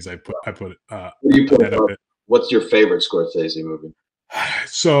Scorsese's I put ahead of it. What's your favorite Scorsese movie?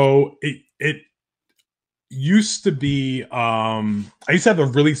 So it used to be I used to have a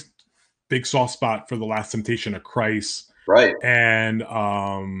really big soft spot for The Last Temptation of Christ. Right. And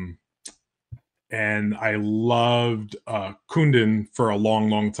I loved Kundun for a long,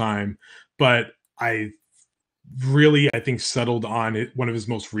 long time. But I think settled on one of his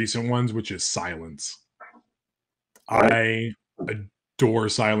most recent ones, which is Silence. Right. I adore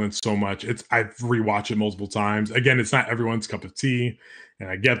Silence so much. I've rewatched it multiple times. Again, it's not everyone's cup of tea, and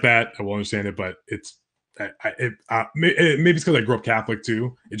I get that. I will understand it, but maybe it's because I grew up Catholic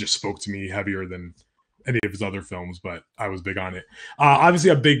too. It just spoke to me heavier than any of his other films, but I was big on it. Obviously,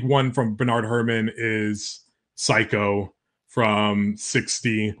 a big one from Bernard Herrmann is Psycho from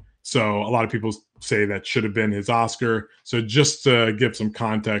 '60. So a lot of people say that should have been his Oscar. So just to give some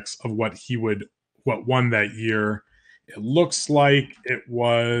context of what won that year, it looks like it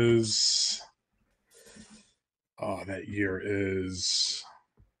was. Oh, that year is.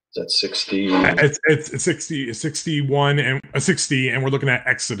 Is that 60? It's 60, 61 and 60, and we're looking at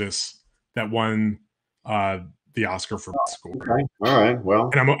Exodus that won the Oscar for score. Okay. All right. Well,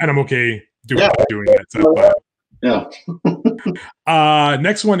 and I'm okay doing that. So, yeah.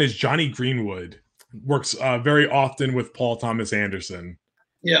 Next one is Johnny Greenwood. Works very often with Paul Thomas Anderson.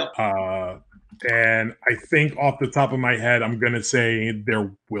 Yeah. And I think off the top of my head, I'm gonna say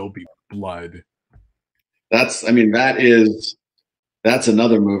There Will Be Blood. That's another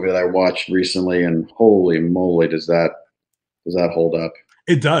movie that I watched recently, and holy moly, does that hold up?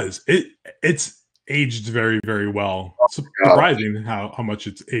 It does. It's aged very, very well. Surprising how much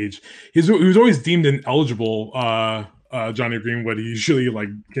it's aged. He was always deemed ineligible. Johnny Greenwood. He usually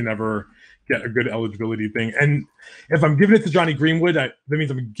can never get a good eligibility thing. And if I'm giving it to Johnny Greenwood, that means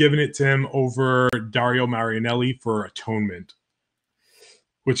I'm giving it to him over Dario Marianelli for Atonement,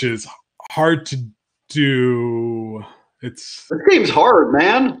 which is hard to do. It seems hard,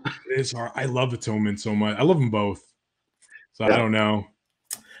 man. It is hard. I love Atonement so much. I love them both. So yeah. I don't know.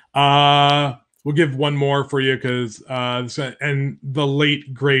 We'll give one more for you because and the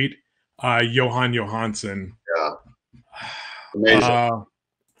late great Johan Johansson. Yeah. Amazing.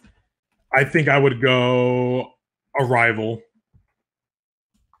 I think I would go Arrival.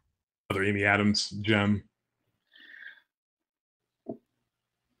 Another Amy Adams gem.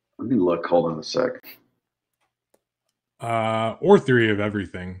 Let me look. Hold on a sec. Or Theory of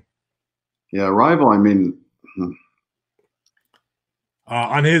Everything. Yeah, Arrival. I mean,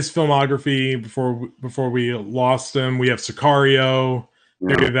 on his filmography before we lost him, we have Sicario,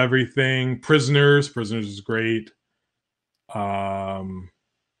 Theory of Everything, Prisoners. Prisoners is great. Some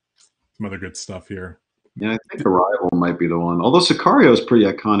other good stuff here. Yeah, I think Arrival might be the one. Although Sicario is pretty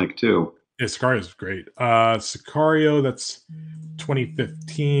iconic too. Yeah, Sicario is great. Sicario, that's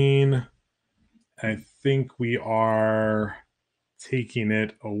 2015. I think we are taking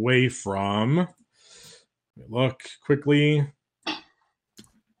it away from. Look quickly.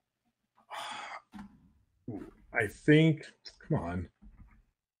 I think. Come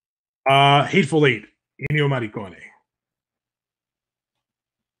on. Hateful Eight. Ennio Morricone.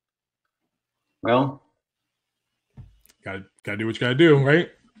 Well, gotta do what you gotta do,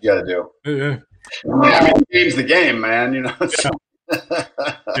 right? You gotta do. Yeah. I mean, the game's the game, man. You know.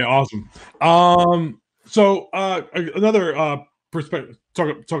 Yeah, awesome. So another perspective.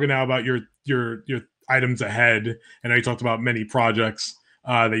 Talking now about your items ahead, and I talked about many projects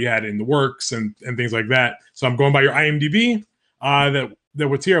that you had in the works and things like that. So I'm going by your IMDb. That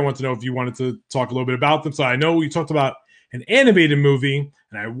what's here. I want to know if you wanted to talk a little bit about them. So I know you talked about an animated movie,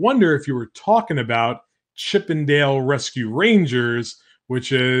 and I wonder if you were talking about Chip 'n Dale Rescue Rangers,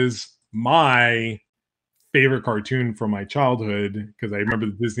 which is my favorite cartoon from my childhood, because I remember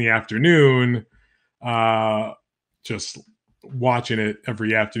the Disney afternoon, just watching it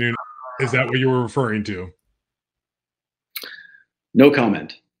every afternoon. Is that what you were referring to? No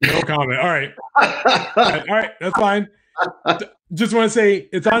comment. No comment. All right. All right. That's fine. Just want to say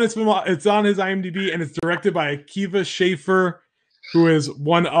it's on his IMDb, and it's directed by Akiva Schaffer, who is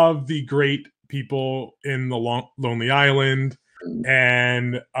one of the great people in the Lonely Island,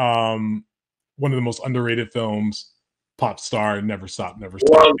 and one of the most underrated films, Pop Star, Never Stop, Never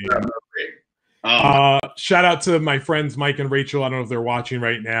Stop. Shout out to my friends Mike and Rachel. I don't know if they're watching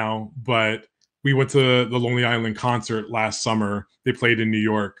right now, but we went to the Lonely Island concert last summer. They played in New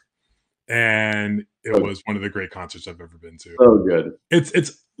York, and it was one of the great concerts I've ever been to. So good.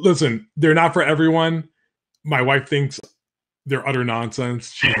 It's listen, they're not for everyone. My wife thinks they're utter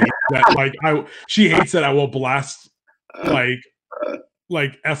nonsense. She hates that. She hates that I will blast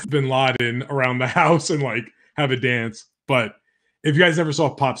like F Bin Laden around the house and have a dance. But if you guys never saw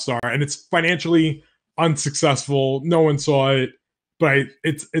Pop Star, and it's financially unsuccessful, no one saw it, but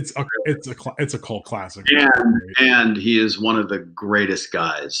it's a cult classic. And he is one of the greatest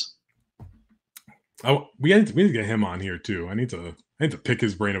guys. Oh, we need to get him on here too. I need to pick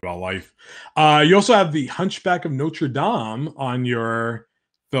his brain about life. You also have the Hunchback of Notre Dame on your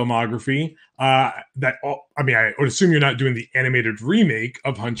filmography. I would assume you're not doing the animated remake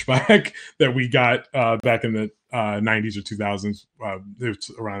of Hunchback that we got back in the 90s or 2000s,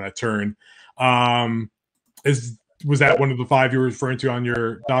 around that turn. Was that one of the 5 you were referring to on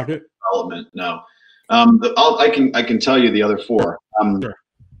your docket? Development, no. I can tell you the other 4. Sure.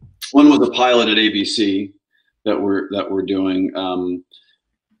 One was a pilot at ABC that we're doing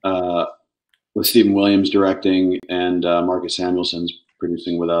with Stephen Williams directing, and Marcus Samuelson's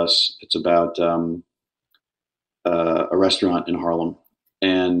producing with us. It's about a restaurant in Harlem,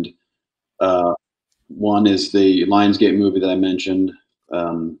 and one is the Lionsgate movie that I mentioned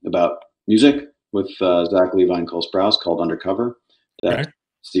about music with Zach Levi and Cole Sprouse, called Undercover, that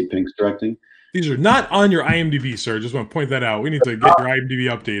Steve Pink's directing. These are not on your IMDb, sir. Just want to point that out. We need to get your IMDb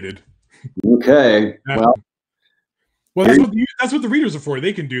updated. Okay. Well, Well, that's what the readers are for.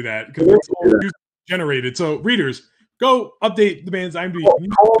 They can do that because it's all user generated. So readers, go update the band's IMDb.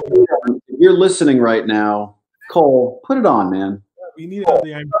 If you're listening right now, Cole, put it on, man. We need it on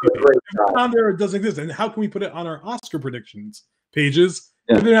the IMDb. If on there, it doesn't exist. And how can we put it on our Oscar predictions pages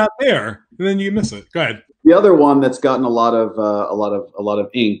if they're not there? And then you miss it. Go ahead. The other one that's gotten a lot of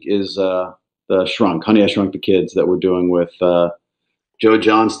ink is the Shrunk, Honey, I Shrunk the Kids, that we're doing with Joe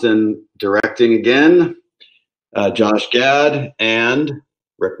Johnston directing again, Josh Gad, and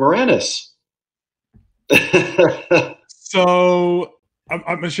Rick Moranis. So I'm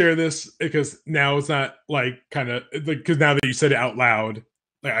gonna share this because now it's not like kind of like, because now that you said it out loud,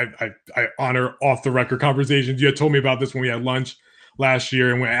 like I honor off the record conversations. You had told me about this when we had lunch last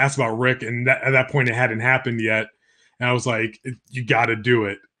year, and when I asked about Rick, and at that point it hadn't happened yet, and I was like, you got to do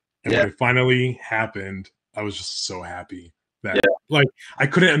it. And when it finally happened, I was just so happy that like I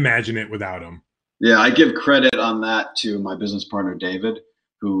couldn't imagine it without him. Yeah, I give credit on that to my business partner David,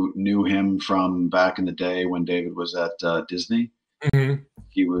 who knew him from back in the day when David was at Disney. Mm-hmm.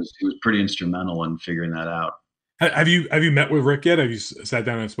 He was pretty instrumental in figuring that out. Have you met with Rick yet? Have you sat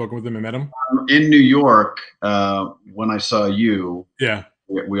down and spoken with him and met him? In New York, when I saw you,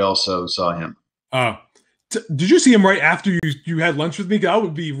 we also saw him. Did you see him right after you had lunch with me? I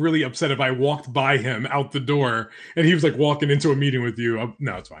would be really upset if I walked by him out the door and he was like walking into a meeting with you.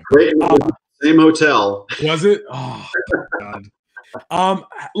 No, it's fine. Same hotel. Was it? Oh God.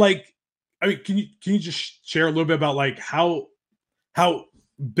 Like, I mean, can you just share a little bit about like how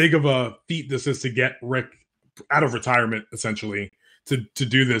big of a feat this is to get Rick out of retirement essentially to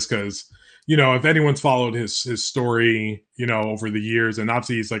do this? Because you know, if anyone's followed his story, you know, over the years, and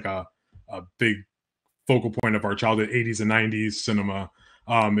obviously he's like a big focal point of our childhood 80s and 90s cinema.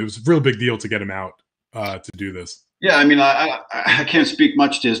 It was a real big deal to get him out to do this. Yeah, I mean, I can't speak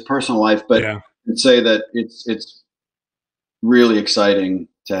much to his personal life, but I'd say that it's really exciting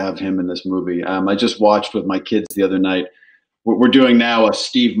to have him in this movie. I just watched with my kids the other night. We're doing now a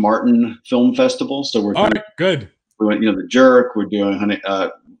Steve Martin film festival, so we're good. We went, The Jerk. We're doing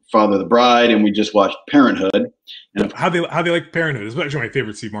Father of the Bride, and we just watched Parenthood. And how they like Parenthood? It's actually my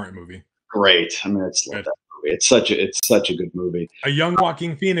favorite Steve Martin movie. Great. I mean, it's like that movie. It's such a good movie. A young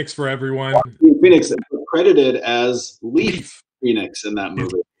Joaquin Phoenix for everyone. Joaquin Phoenix credited as Leaf Phoenix in that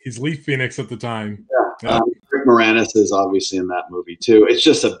movie. He's Leaf Phoenix at the time. Yeah. Rick Moranis is obviously in that movie too. It's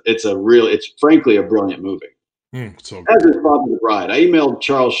frankly a brilliant movie. So as is Father of the Bride. I emailed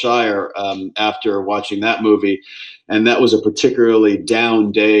Charles Shire after watching that movie, and that was a particularly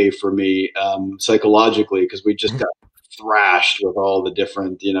down day for me psychologically, because we just got thrashed with all the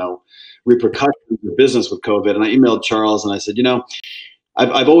different, repercussions of business with COVID. And I emailed Charles and I said,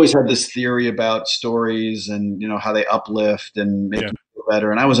 I've always had this theory about stories and, how they uplift and make you feel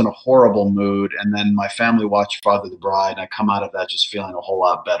better. And I was in a horrible mood. And then my family watched Father of the Bride, and I come out of that just feeling a whole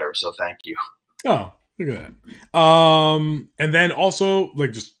lot better. So thank you. Oh, look at that. And then also,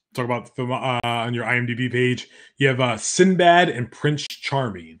 like, just talk about the film on your IMDb page. You have Sinbad and Prince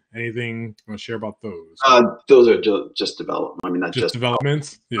Charming. Anything you want to share about those? Those are just development. I mean, not just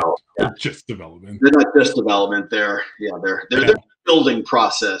developments. Just development. They're not just development. They're building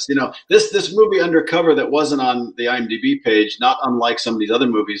process. This movie Undercover that wasn't on the IMDb page, not unlike some of these other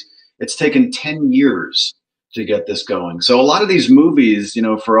movies, it's taken 10 years to get this going. So a lot of these movies,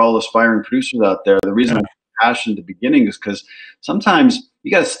 for all aspiring producers out there, the reason I'm passionate at the beginning is because sometimes you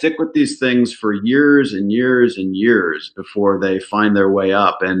got to stick with these things for years and years and years before they find their way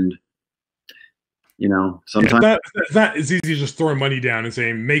up. And, sometimes it's not as easy as just throwing money down and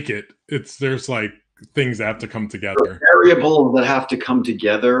saying, make it. There's like things that have to come together. The variables that have to come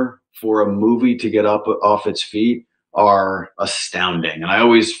together for a movie to get up off its feet are astounding. And I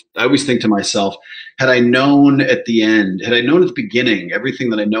always think to myself, had I known at the beginning,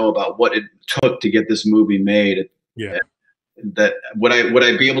 everything that I know about what it took to get this movie made, that would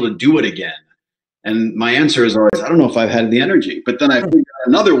I be able to do it again? And my answer is always, I don't know if I've had the energy, but then I figured out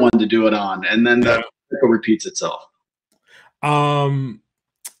another one to do it on, and then that repeats itself. I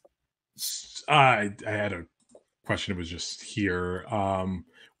had a question. It was just here.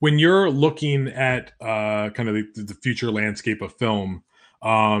 When you're looking at kind of the future landscape of film,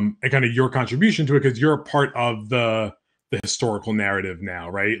 and kind of your contribution to it, because you're a part of the historical narrative now,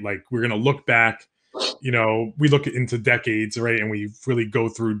 right? Like, we're going to look back, we look into decades, right? And we really go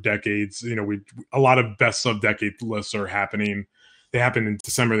through decades. A lot of best of decade lists are happening. They happened in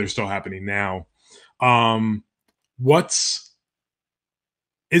December. They're still happening now.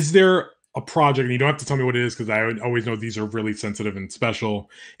 Is there a project, and you don't have to tell me what it is, because I always know these are really sensitive and special.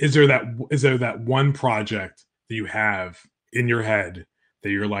 Is there that one project that you have in your head that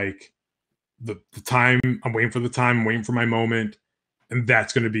you're like, the time. I'm waiting for the time. I'm waiting for my moment, and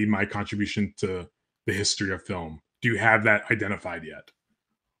that's going to be my contribution to the history of film. Do you have that identified yet?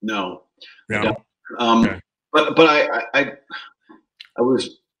 No. No. Okay. But I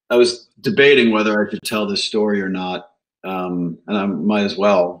was debating whether I should tell this story or not, and I might as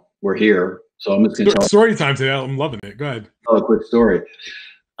well. We're here, so I'm just going to tell story time today. I'm loving it. Go ahead. Tell a quick story.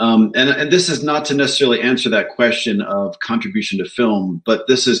 And this is not to necessarily answer that question of contribution to film, but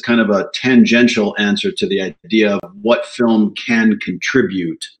this is kind of a tangential answer to the idea of what film can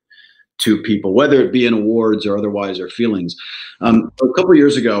contribute to people, whether it be in awards or otherwise, or feelings. A couple of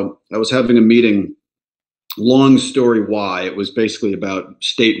years ago, I was having a meeting. Long story why. It was basically about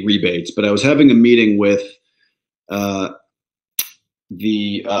state rebates, but I was having a meeting with a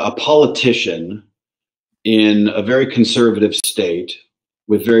politician in a very conservative state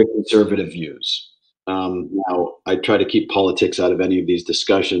with very conservative views. Now, I try to keep politics out of any of these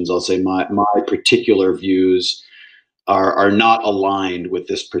discussions. I'll say my particular views are not aligned with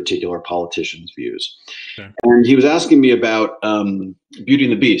this particular politician's views. Okay. And he was asking me about Beauty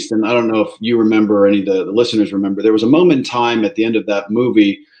and the Beast. And I don't know if you remember, or any of the listeners remember, there was a moment in time at the end of that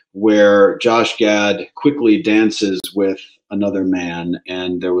movie where Josh Gad quickly dances with another man.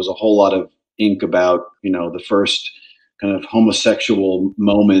 And there was a whole lot of ink about, the first kind of homosexual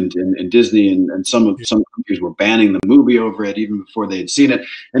moment in Disney, and some countries were banning the movie over it even before they had seen it.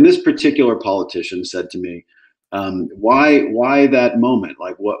 And this particular politician said to me, why that moment?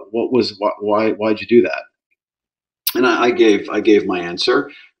 Like why'd you do that? And I gave my answer.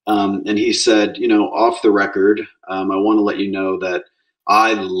 And he said, off the record, I want to let you know that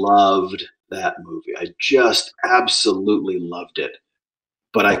I loved that movie. I just absolutely loved it.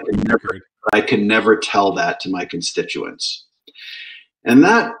 But I can never tell that to my constituents. And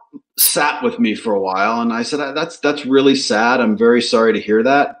that sat with me for a while. And I said, that's really sad. I'm very sorry to hear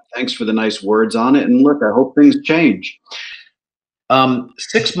that. Thanks for the nice words on it. And look, I hope things change.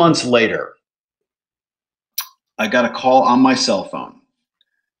 6 months later, I got a call on my cell phone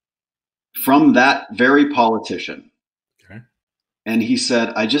from that very politician. Okay. And he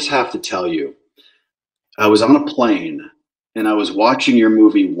said, I just have to tell you, I was on a plane and I was watching your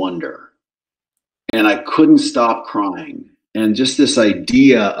movie Wonder, and I couldn't stop crying. And just this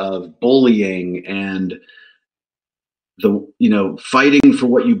idea of bullying and fighting for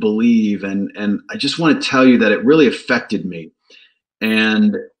what you believe. And I just want to tell you that it really affected me.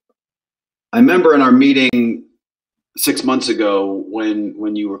 And I remember in our meeting 6 months ago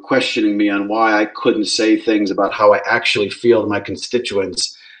when you were questioning me on why I couldn't say things about how I actually feel to my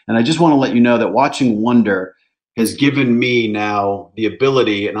constituents. And I just want to let you know that watching Wonder has given me now the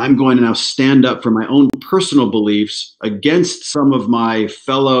ability, and I'm going to now stand up for my own personal beliefs against some of my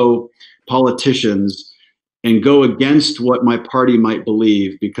fellow politicians and go against what my party might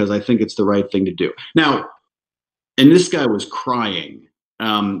believe, because I think it's the right thing to do. Now, and this guy was crying.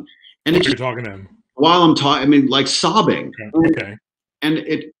 And you're talking to him while I'm talking, I mean, like sobbing. Okay.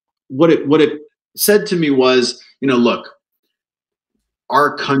 And what it said to me was, look,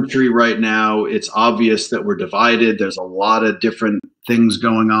 our country right now, it's obvious that we're divided. There's a lot of different things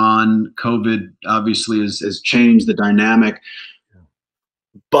going on. COVID obviously has changed the dynamic.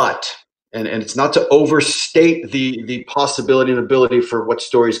 But, and it's not to overstate the possibility and ability for what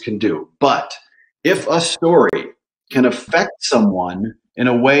stories can do, but if a story can affect someone in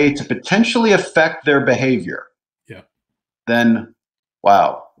a way to potentially affect their behavior, then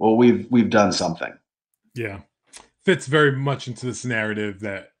wow, well, we've done something. Yeah. Fits very much into this narrative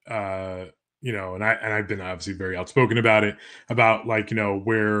that and I've been obviously very outspoken about it, about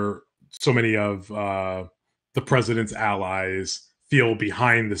where so many of the president's allies feel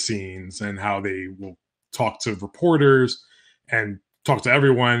behind the scenes, and how they will talk to reporters and talk to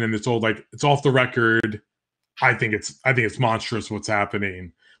everyone, and it's all like it's off the record. I think it's monstrous what's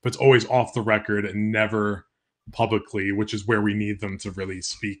happening, but it's always off the record and never publicly, which is where we need them to really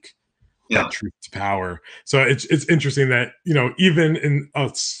speak that truth to power. So it's interesting that, even in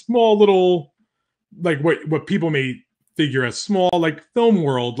a small little, like what people may figure as small, like film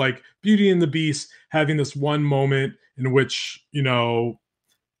world, like Beauty and the Beast, having this one moment in which,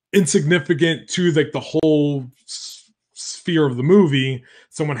 insignificant to like the whole sphere of the movie,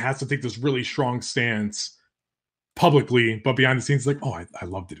 someone has to take this really strong stance publicly, but behind the scenes, like, oh, I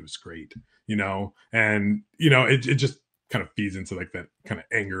loved it. It was great, and, it just kind of feeds into like that kind of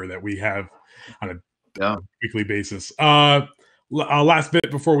anger that we have on a weekly basis. Last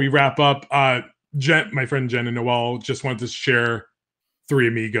bit before we wrap up, Jen, my friend Jen and Noel just wanted to share Three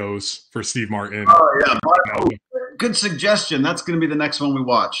Amigos for Steve Martin. Oh yeah, good suggestion. That's going to be the next one we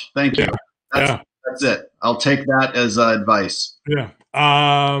watch. Thank you. That's it. I'll take that as advice. Yeah.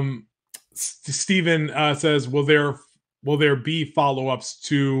 Steven says, will there be follow-ups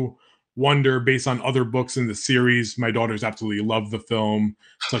to Wonder based on other books in the series? My daughters absolutely love the film.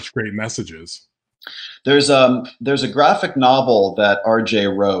 Such great messages. There's a graphic novel that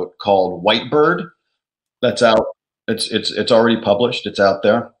RJ wrote called Whitebird that's out. It's already published. It's out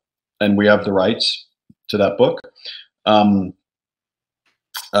there, and we have the rights to that book.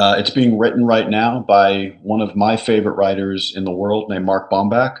 It's being written right now by one of my favorite writers in the world named Mark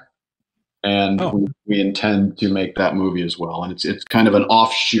Baumbach. And we intend to make that movie as well. And it's kind of an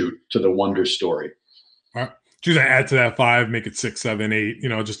offshoot to the Wonder story. All right. Just gonna add to that 5, make it 6, 7, 8. You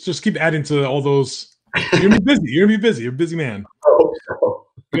know, just keep adding to all those. You're gonna be busy. You're gonna be busy. You're a busy man. Oh.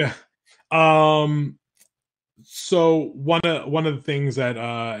 Yeah. So one of the things that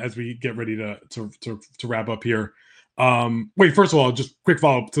as we get ready to wrap up here. Wait, first of all, just quick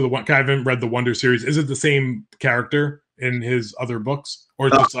follow up to the one. I haven't read the Wonder series. Is it the same character in his other books,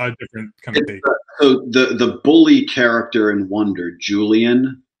 or just a different kind of take? So the bully character in Wonder,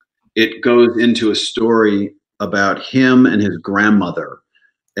 Julian, it goes into a story about him and his grandmother,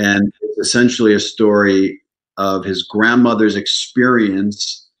 and it's essentially a story of his grandmother's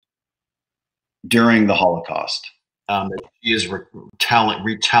experience during the Holocaust. He is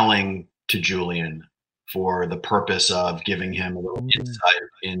retelling to Julian for the purpose of giving him a little insight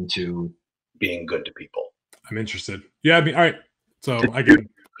into being good to people. I'm interested. Yeah, I mean, all right. So I get it.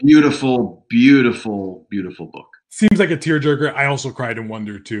 Beautiful, beautiful, beautiful book. Seems like a tearjerker. I also cried in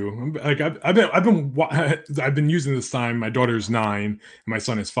Wonder too. Like I've been using this time. My daughter's 9 and my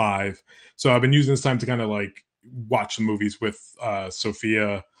son is 5, so I've been using this time to kind of like watch the movies with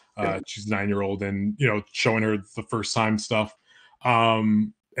Sophia. She's a 9-year-old, and you know, showing her the first time stuff.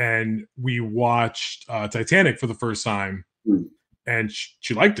 And we watched Titanic for the first time, and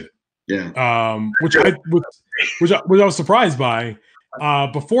she liked it. Yeah. Which I was surprised by.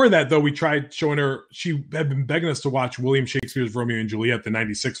 Before that, though, we tried showing her. She had been begging us to watch William Shakespeare's Romeo and Juliet, the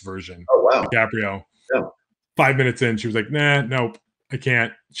 '96 version. Oh wow, DiCaprio. Yeah. 5 minutes in, she was like, "Nah, nope, I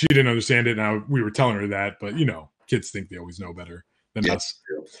can't." She didn't understand it. Now we were telling her that, but you know, kids think they always know better than us.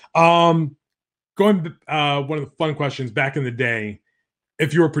 Going one of the fun questions back in the day.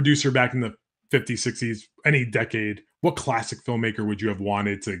 If you were a producer back in the 50s, 60s, any decade, what classic filmmaker would you have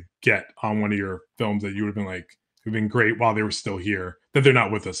wanted to get on one of your films that you would have been like, who've been great while they were still here, that they're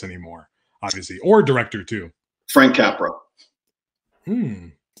not with us anymore, obviously, or director too? Frank Capra.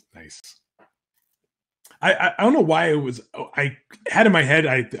 Nice. I don't know why it was. I had in my head.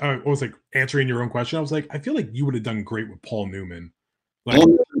 I was like answering your own question. I was like, I feel like you would have done great with Paul Newman. Like, Paul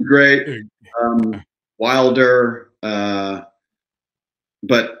Newman, great. Wilder.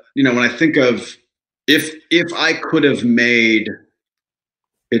 But you know, when I think of if I could have made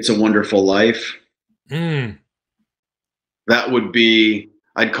It's a Wonderful Life, that would be,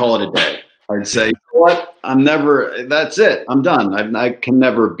 I'd call it a day. I'd say, you know what? That's it. I'm done. I can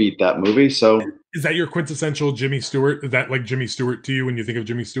never beat that movie. So is that your quintessential Jimmy Stewart? Is that like Jimmy Stewart to you when you think of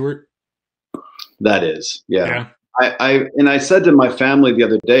Jimmy Stewart? That is, yeah. I said to my family the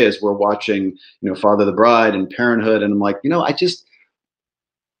other day as we're watching, you know, Father of the Bride and Parenthood, and I'm like, you know,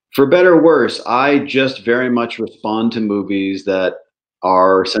 for better or worse, I just very much respond to movies that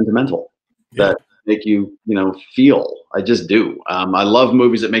are sentimental, that make you, you know, feel. I just do. I love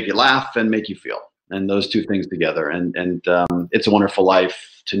movies that make you laugh and make you feel, and those two things together. And It's a Wonderful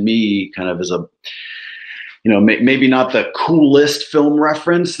Life to me kind of is a, you know, maybe not the coolest film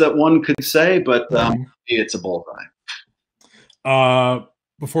reference that one could say, but it's a bullseye.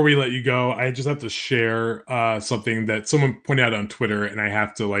 Before we let you go, I just have to share something that someone pointed out on Twitter, and I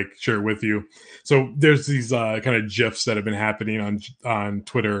have to like share it with you. So there's these kind of GIFs that have been happening on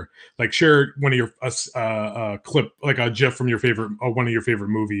Twitter. Like share one of your clip, like a GIF from your favorite one of your favorite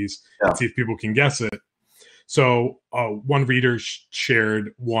movies, and see if people can guess it. So one reader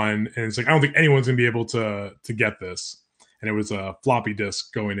shared one, and it's like, I don't think anyone's gonna be able to get this. And it was a floppy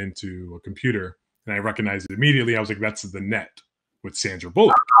disk going into a computer, and I recognized it immediately. I was like, that's The Net with Sandra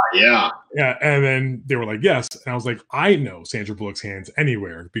Bullock. Yeah. And then they were like, yes. And I was like, I know Sandra Bullock's hands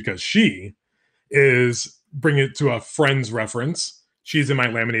anywhere because she is, bring it to a Friends reference, she's in my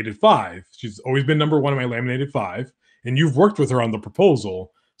Laminated 5. She's always been number 1 in my Laminated 5. And you've worked with her on The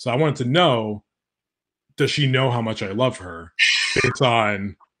Proposal. So I wanted to know, does she know how much I love her based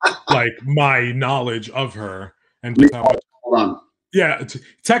on like my knowledge of her and just how much. Hold on. Yeah.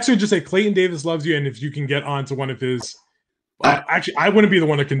 Text her, just say Clayton Davis loves you. And if you can get onto one of his, actually, I wouldn't be the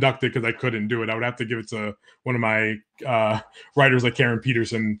one to conduct it because I couldn't do it. I would have to give it to one of my writers like Karen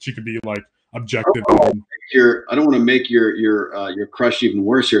Peterson. She could be like objective. I don't want to make your crush even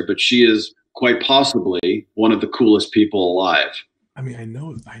worse here, but she is quite possibly one of the coolest people alive. I mean, I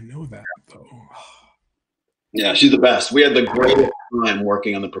know that though. Yeah, she's the best. We had the greatest time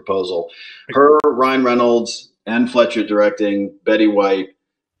working on the proposal. Her, Ryan Reynolds, and Fletcher directing. Betty White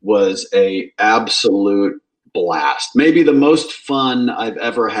was a absolute blast. Maybe the most fun I've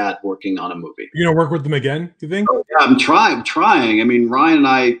ever had working on a movie. You gonna work with them again, you think? Oh, yeah, I'm trying. I mean, Ryan and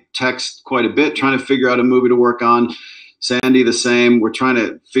I text quite a bit, trying to figure out a movie to work on. Sandy, the same. We're trying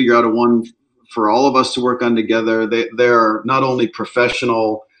to figure out a one for all of us to work on together. They're not only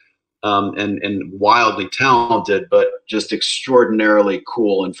professional and wildly talented, but just extraordinarily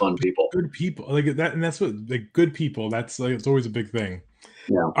cool and fun people. Good people, like that, and that's what, like, good people. That's like, it's always a big thing.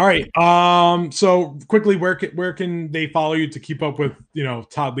 Yeah. All right. So quickly, where can they follow you to keep up with, you know,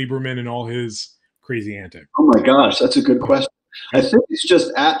 Todd Lieberman and all his crazy antics? Oh my gosh, that's a good question. I think it's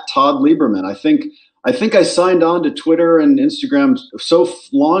just at Todd Lieberman. I think I signed on to Twitter and Instagram so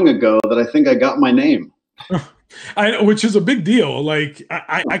long ago that I think I got my name. Which is a big deal. Like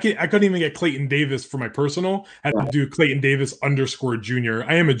I couldn't even get Clayton Davis for my personal. I had to do Clayton Davis _ junior.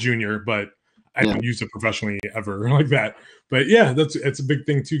 I am a junior, but I haven't used it professionally ever like that. But yeah, it's a big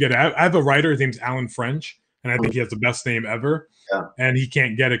thing to get. I have a writer. His name's Alan French, and I think he has the best name ever. Yeah. And he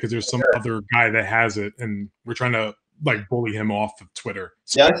can't get it because there's some other guy that has it, and we're trying to like bully him off of Twitter.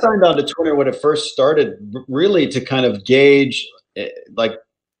 So, yeah, I signed on to Twitter when it first started, really to kind of gauge like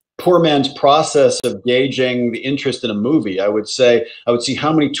poor man's process of gauging the interest in a movie. I would see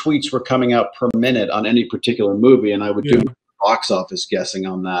how many tweets were coming out per minute on any particular movie, and I would do box office guessing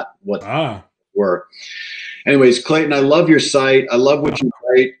on that. What were. Anyways, Clayton, I love your site. I love what you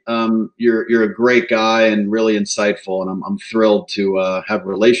write. You're a great guy and really insightful, and I'm thrilled to have a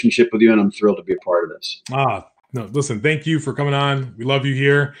relationship with you, and I'm thrilled to be a part of this. No, listen, thank you for coming on. We love you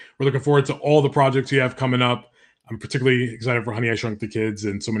here. We're looking forward to all the projects you have coming up. I'm particularly excited for Honey, I Shrunk the Kids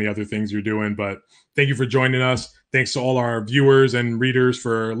and so many other things you're doing. But thank you for joining us. Thanks to all our viewers and readers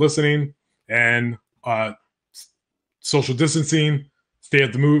for listening. And social distancing. Stay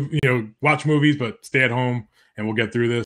at the watch movies, but stay at home, and we'll get through this.